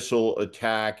the missile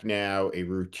attack now a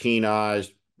routine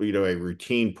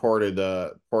part of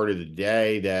the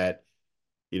day that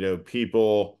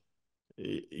people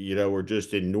were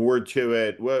just inured to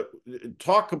it?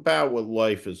 Talk about what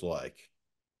life is like.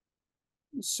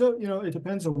 So, it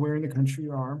depends on where in the country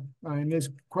you are. And it's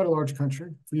quite a large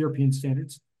country for European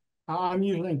standards. I'm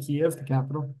usually in Kyiv, the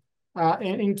capital.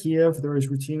 And in Kyiv, there is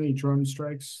routinely drone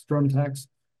strikes, drone attacks.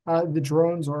 The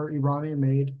drones are Iranian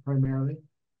made primarily.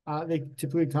 They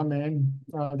typically come in,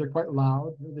 they're quite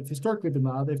loud. They've historically been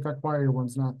loud. They've got quieter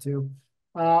ones not too.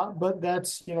 But that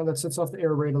sets off the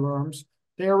air raid alarms.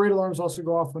 The air raid alarms also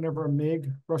go off whenever a MiG,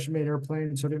 Russian-made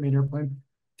airplane, Soviet-made airplane,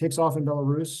 takes off in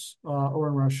Belarus or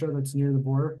in Russia that's near the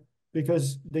border,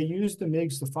 because they use the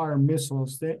MiGs to fire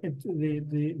missiles.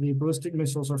 The ballistic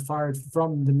missiles are fired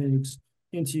from the MiGs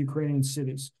into Ukrainian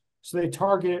cities. So they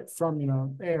target it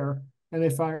from air, and they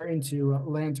fire into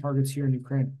land targets here in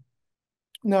Ukraine.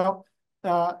 Now,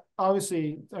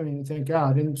 obviously, thank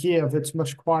God, in Kiev, it's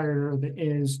much quieter than it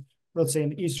is, let's say, in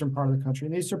the eastern part of the country.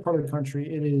 In the eastern part of the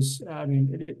country, it is,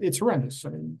 it's horrendous.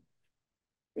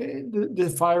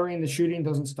 The firing, the shooting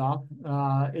doesn't stop.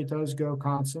 It does go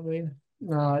constantly.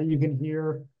 You can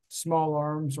hear small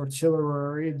arms,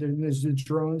 artillery. There's the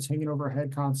drones hanging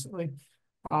overhead constantly.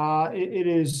 It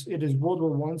is World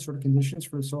War I sort of conditions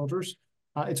for the soldiers.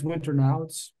 It's winter now.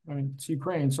 It's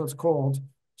Ukraine, so it's cold.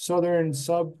 So they're in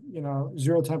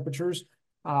zero temperatures,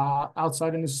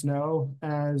 outside in the snow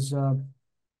as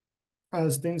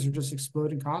things are just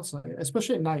exploding constantly,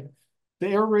 especially at night. The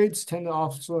air raids tend to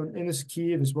also, in this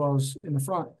Kyiv as well as in the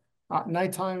front.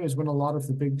 Nighttime is when a lot of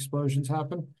the big explosions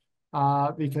happen,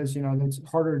 because it's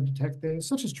harder to detect things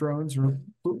such as drones or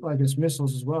I guess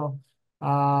missiles as well.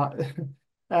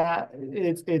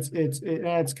 It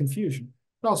adds confusion.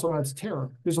 It also adds terror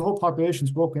because the whole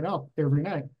population's woken up every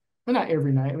night. Well, not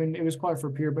every night. I mean, it was quiet for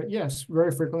a period, but yes,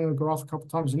 very frequently it would go off a couple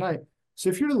times a night. So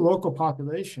if you're the local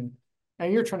population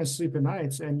and you're trying to sleep at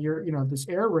nights and you're, this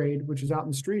air raid, which is out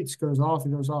in the streets, goes off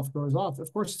and goes off, goes off,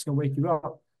 of course it's going to wake you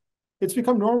up. It's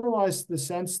become normalized in the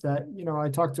sense that, I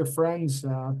talk to friends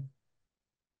in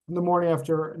the morning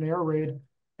after an air raid,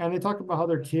 and they talk about how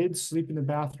their kids sleep in the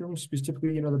bathrooms because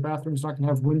typically, the bathroom's not going to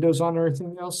have windows on or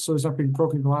anything else, so there's not going to be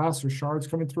broken glass or shards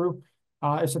coming through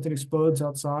if something explodes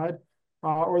outside,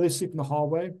 or they sleep in the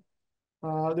hallway.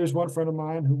 There's one friend of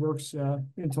mine who works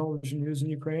in television news in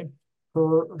Ukraine.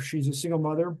 She's a single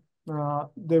mother.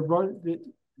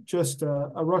 Just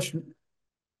a Russian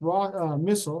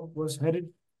missile was headed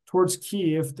towards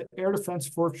Kyiv. The air defense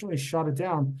fortunately shot it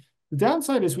down. The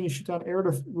downside is when you shoot down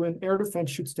when air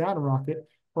defense shoots down a rocket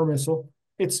or missile,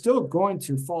 it's still going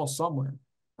to fall somewhere.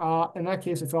 In that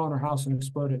case, it fell on her house and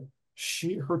exploded.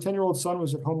 Her 10-year-old son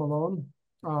was at home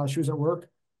alone. She was at work.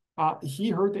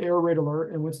 He heard the air raid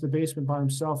alert and went to the basement by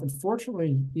himself. And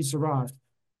fortunately, he survived.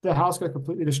 The house got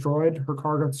completely destroyed. Her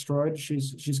car got destroyed.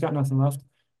 She's got nothing left.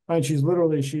 And she's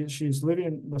living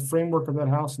in the framework of that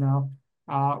house now,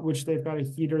 which they've got a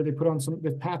heater.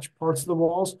 They've patched parts of the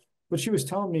walls, but she was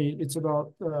telling me it's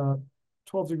about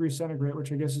 12 degrees centigrade,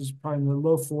 which I guess is probably in the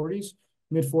low 40s,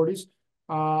 mid 40s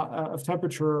of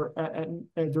temperature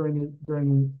during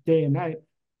the day and night.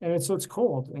 And it's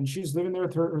cold, and she's living there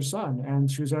with her son, and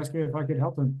she was asking me if I could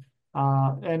help him.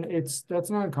 And that's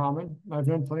not uncommon. I've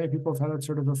known plenty of people have had that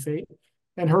sort of a fate.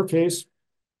 In her case,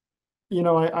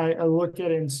 I look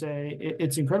at it and say,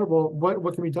 it's incredible.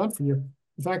 What can be done for you?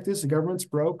 The fact is, the government's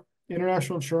broke.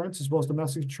 International insurance, as well as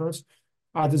domestic insurance,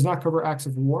 does not cover acts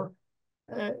of war.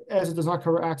 As it does not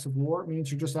cover acts of war, it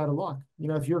means you're just out of luck.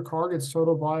 If your car gets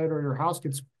totaled by it or your house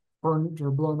gets burned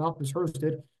or blown up, as hers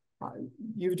did,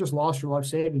 you've just lost your life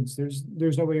savings.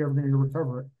 There's no way you're ever going to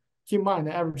recover it. Keep in mind,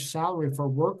 the average salary for a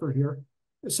worker here,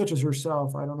 such as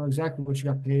herself, I don't know exactly what she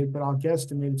got paid, but I'll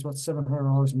guesstimate it's about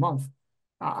 $700 a month.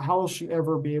 How will she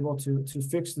ever be able to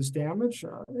fix this damage?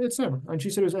 It's never. And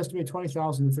she said it was estimated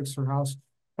 $20,000 to fix her house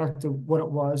back to what it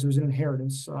was. It was an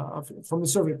inheritance from the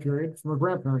Soviet period, from her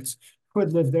grandparents who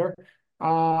had lived there.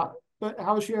 But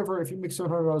how will she ever, if you make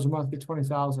 $700 a month, get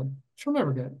 $20,000? She'll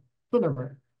never get it. She'll never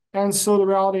get it. And so the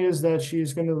reality is that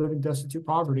she's going to live in destitute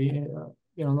poverty,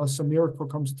 unless some miracle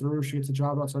comes through, she gets a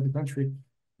job outside the country.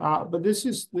 But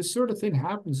this sort of thing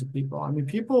happens to people. I mean,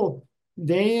 people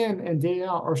day in and day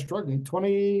out are struggling.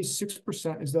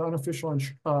 26% is the unofficial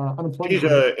unemployment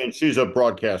rate. She's a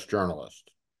broadcast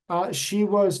journalist. She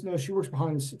works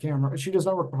behind the camera. She does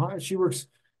not work behind. She works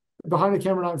behind the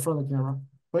camera, not in front of the camera.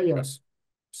 But yes,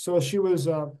 so she was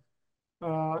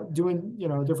doing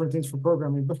different things for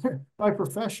programming. But by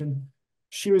profession,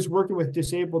 she was working with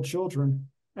disabled children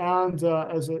and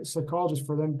as a psychologist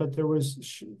for them. But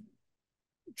she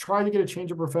tried to get a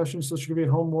change of profession so she could be at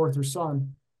home more with her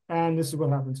son. And this is what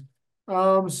happens.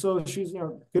 So she's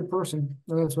a good person,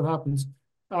 and that's what happens.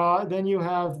 Then you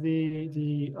have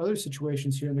the other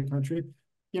situations here in the country.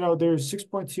 There's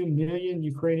 6.2 million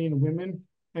Ukrainian women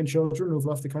and children who've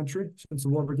left the country since the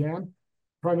war began,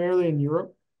 primarily in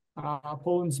Europe.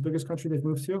 Poland's the biggest country they've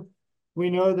moved to. We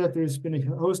know that there's been a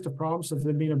host of problems of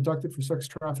them being abducted for sex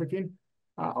trafficking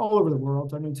all over the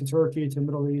world. I mean, to Turkey, to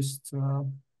Middle East,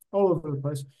 all over the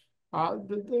place.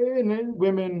 And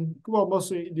women, well,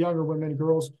 mostly younger women,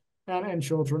 girls, and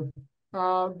children.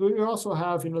 But we also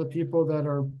have, the people that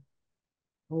are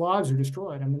lives are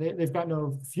destroyed. I mean, they've got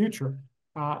no future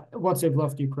once they've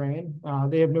left Ukraine.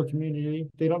 They have no community.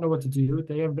 They don't know what to do.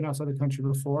 They haven't been outside the country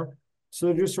before. So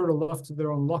they're just sort of left to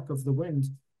their own luck of the wind.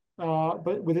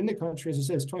 But within the country, as I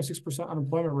say, it's 26%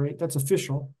 unemployment rate. That's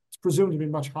official. It's presumed to be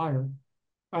much higher.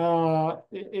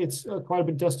 It's quite a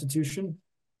bit destitution.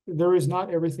 There is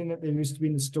not everything that there used to be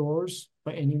in the stores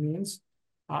by any means.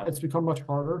 It's become much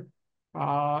harder,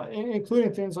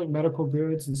 including things like medical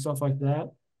goods and stuff like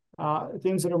that.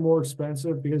 Things that are more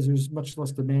expensive because there's much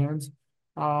less demand.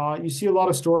 You see a lot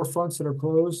of storefronts that are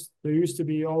closed. They used to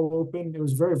be all open. It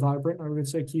was very vibrant. I would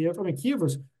say Kyiv. I mean, Kyiv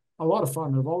was a lot of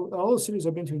fun. Of all the cities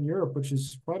I've been to in Europe, which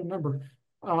is quite a number,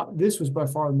 this was by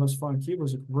far the most fun. Kyiv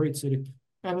was a great city,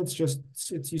 and it's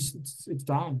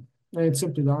dying. And it's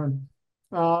simply dying.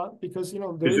 Because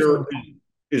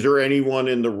is there anyone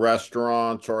in the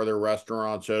restaurants? Are there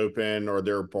restaurants open? Are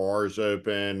there bars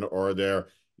open? Or there,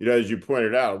 as you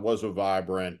pointed out, it was a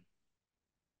vibrant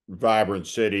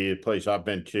city, a place I've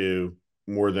been to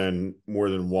more than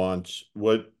once.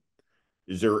 What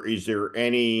is there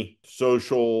any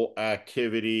social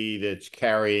activity that's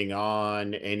carrying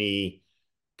on any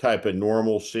type of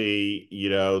normalcy,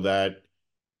 that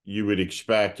you would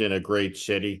expect in a great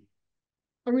city?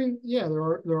 I mean, yeah,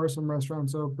 there are some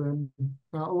restaurants open.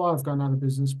 A lot have gone out of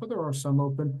business, but there are some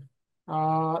open.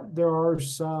 There are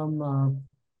some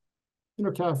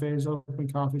cafes open,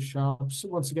 coffee shops.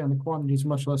 Once again, the quantity is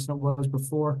much less than it was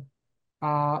before.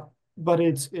 Uh, but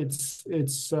it's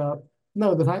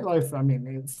no, the nightlife. I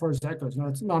mean, as far as that goes, no,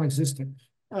 it's non-existent.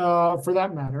 For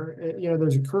that matter,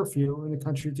 there's a curfew in the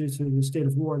country due to the state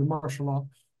of war, the martial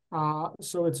law.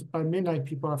 So it's by midnight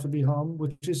people have to be home,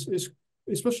 which is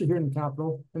especially here in the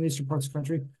capital and the eastern parts of the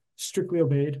country, strictly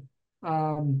obeyed.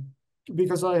 Um,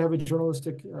 because I have a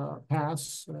journalistic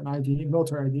pass, an ID,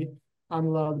 military ID, I'm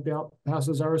allowed to be out past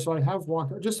those hours. So I have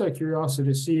walked just out of curiosity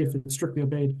to see if it's strictly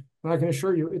obeyed. And I can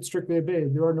assure you it's strictly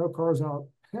obeyed. There are no cars out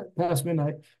past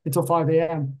midnight until 5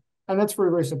 a.m. And that's for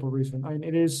a very simple reason. I mean,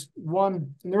 it is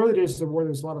one, in the early days of the war,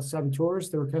 there's a lot of saboteurs.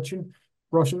 They were catching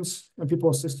Russians and people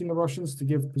assisting the Russians to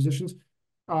give positions.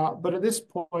 But at this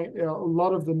point, a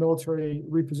lot of the military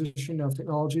repositioning of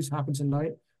technologies happens at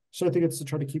night. So I think it's to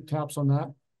try to keep tabs on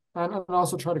that and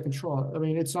also try to control it. I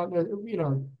mean, it's not,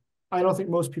 I don't think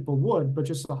most people would, but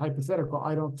just a hypothetical,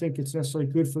 I don't think it's necessarily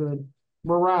good for the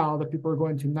morale that people are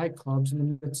going to nightclubs in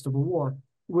the midst of a war,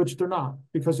 which they're not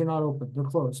because they're not open, they're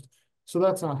closed. So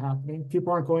that's not happening.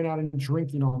 People aren't going out and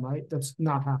drinking all night. That's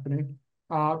not happening.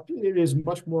 It is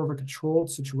much more of a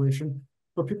controlled situation,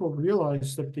 but people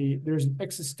realize that there's an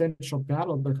existential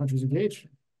battle that their country's engaged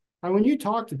in. And when you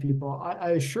talk to people,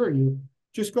 I assure you,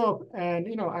 just go up and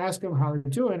ask them how they're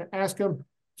doing. Ask them,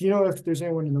 do you know if there's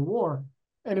anyone in the war,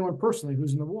 anyone personally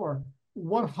who's in the war?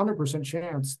 100%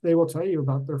 chance they will tell you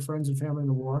about their friends and family in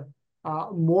the war.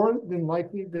 More than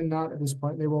likely than not, at this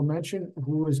point, they will mention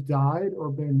who has died or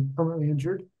been permanently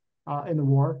injured in the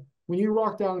war. When you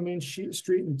walk down the main street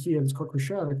in Kyiv, it's called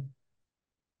Khrushchev.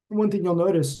 One thing you'll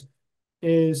notice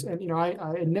is, and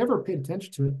I had never paid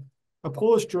attention to it. A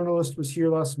Polish journalist was here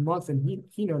last month, and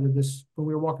he noted this when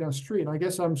we were walking down the street. And I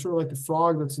guess I'm sort of like the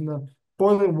frog that's in the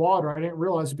boiling water. I didn't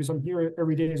realize it because I'm here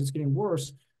every day as it's getting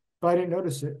worse, but I didn't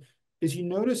notice it. Is you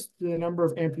notice the number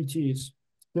of amputees.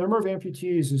 The number of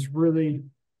amputees is really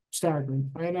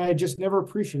staggering, and I just never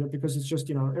appreciate it because it's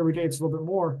just every day it's a little bit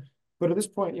more. But at this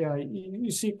point, yeah, you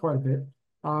see quite a bit.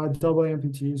 Double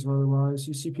amputees or otherwise.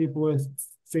 You see people with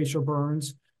facial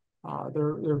burns.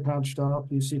 They're patched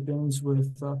up. You see things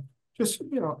with just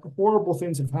horrible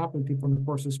things have happened to people in the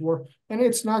course of this war, and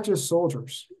it's not just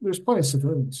soldiers. There's plenty of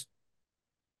civilians.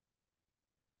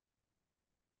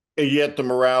 And yet the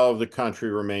morale of the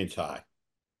country remains high,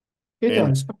 It and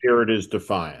does. spirit is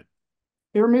defiant.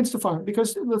 It remains defiant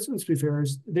because let's be fair,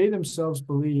 is they themselves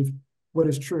believe what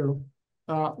is true.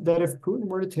 That if Putin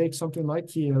were to take something like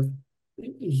Kiev,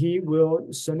 he will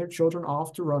send their children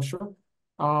off to Russia.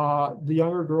 The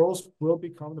younger girls will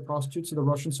become the prostitutes of the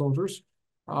Russian soldiers.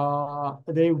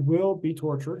 They will be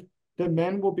tortured. The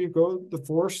men will be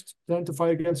forced then to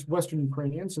fight against Western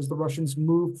Ukrainians as the Russians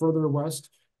move further west.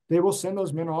 They will send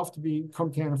those men off to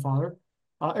become cannon fodder.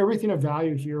 Everything of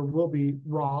value here will be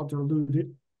robbed or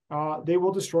looted. They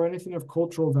will destroy anything of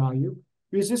cultural value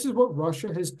because this is what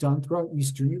Russia has done throughout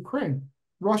Eastern Ukraine.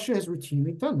 Russia has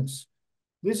routinely done this.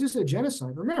 This is a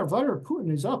genocide. Remember, Vladimir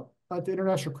Putin is up at the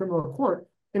International Criminal Court,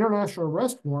 international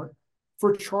arrest warrant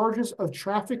for charges of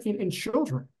trafficking in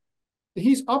children.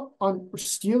 He's up on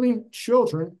stealing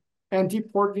children and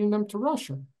deporting them to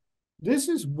Russia. This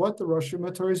is what the Russian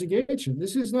military is engaged in.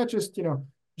 This is not just,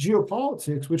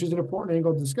 geopolitics, which is an important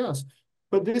angle to discuss,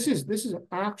 but this is an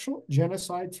actual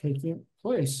genocide taking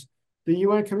place. The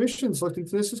UN commissions looked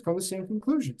into this, has come to the same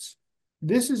conclusions.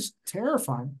 This is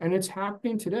terrifying, and it's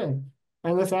happening today.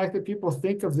 And the fact that people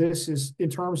think of this is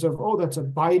in terms of, oh, that's a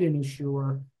Biden issue,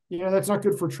 or that's not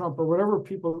good for Trump, or whatever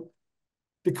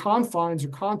the confines or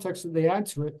context that they add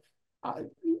to it,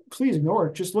 please ignore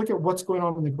it. Just look at what's going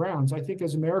on the grounds. I think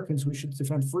as Americans, we should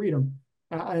defend freedom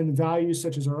and values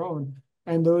such as our own,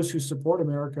 and those who support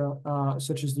America,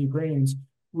 such as the Ukrainians.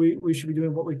 We should be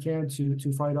doing what we can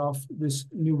to fight off this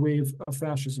new wave of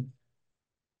fascism.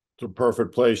 It's a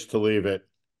perfect place to leave it.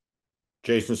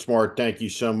 Jason Smart, thank you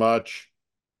so much.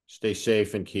 Stay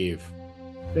safe in Kyiv.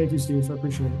 Thank you, Steve. I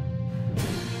appreciate it.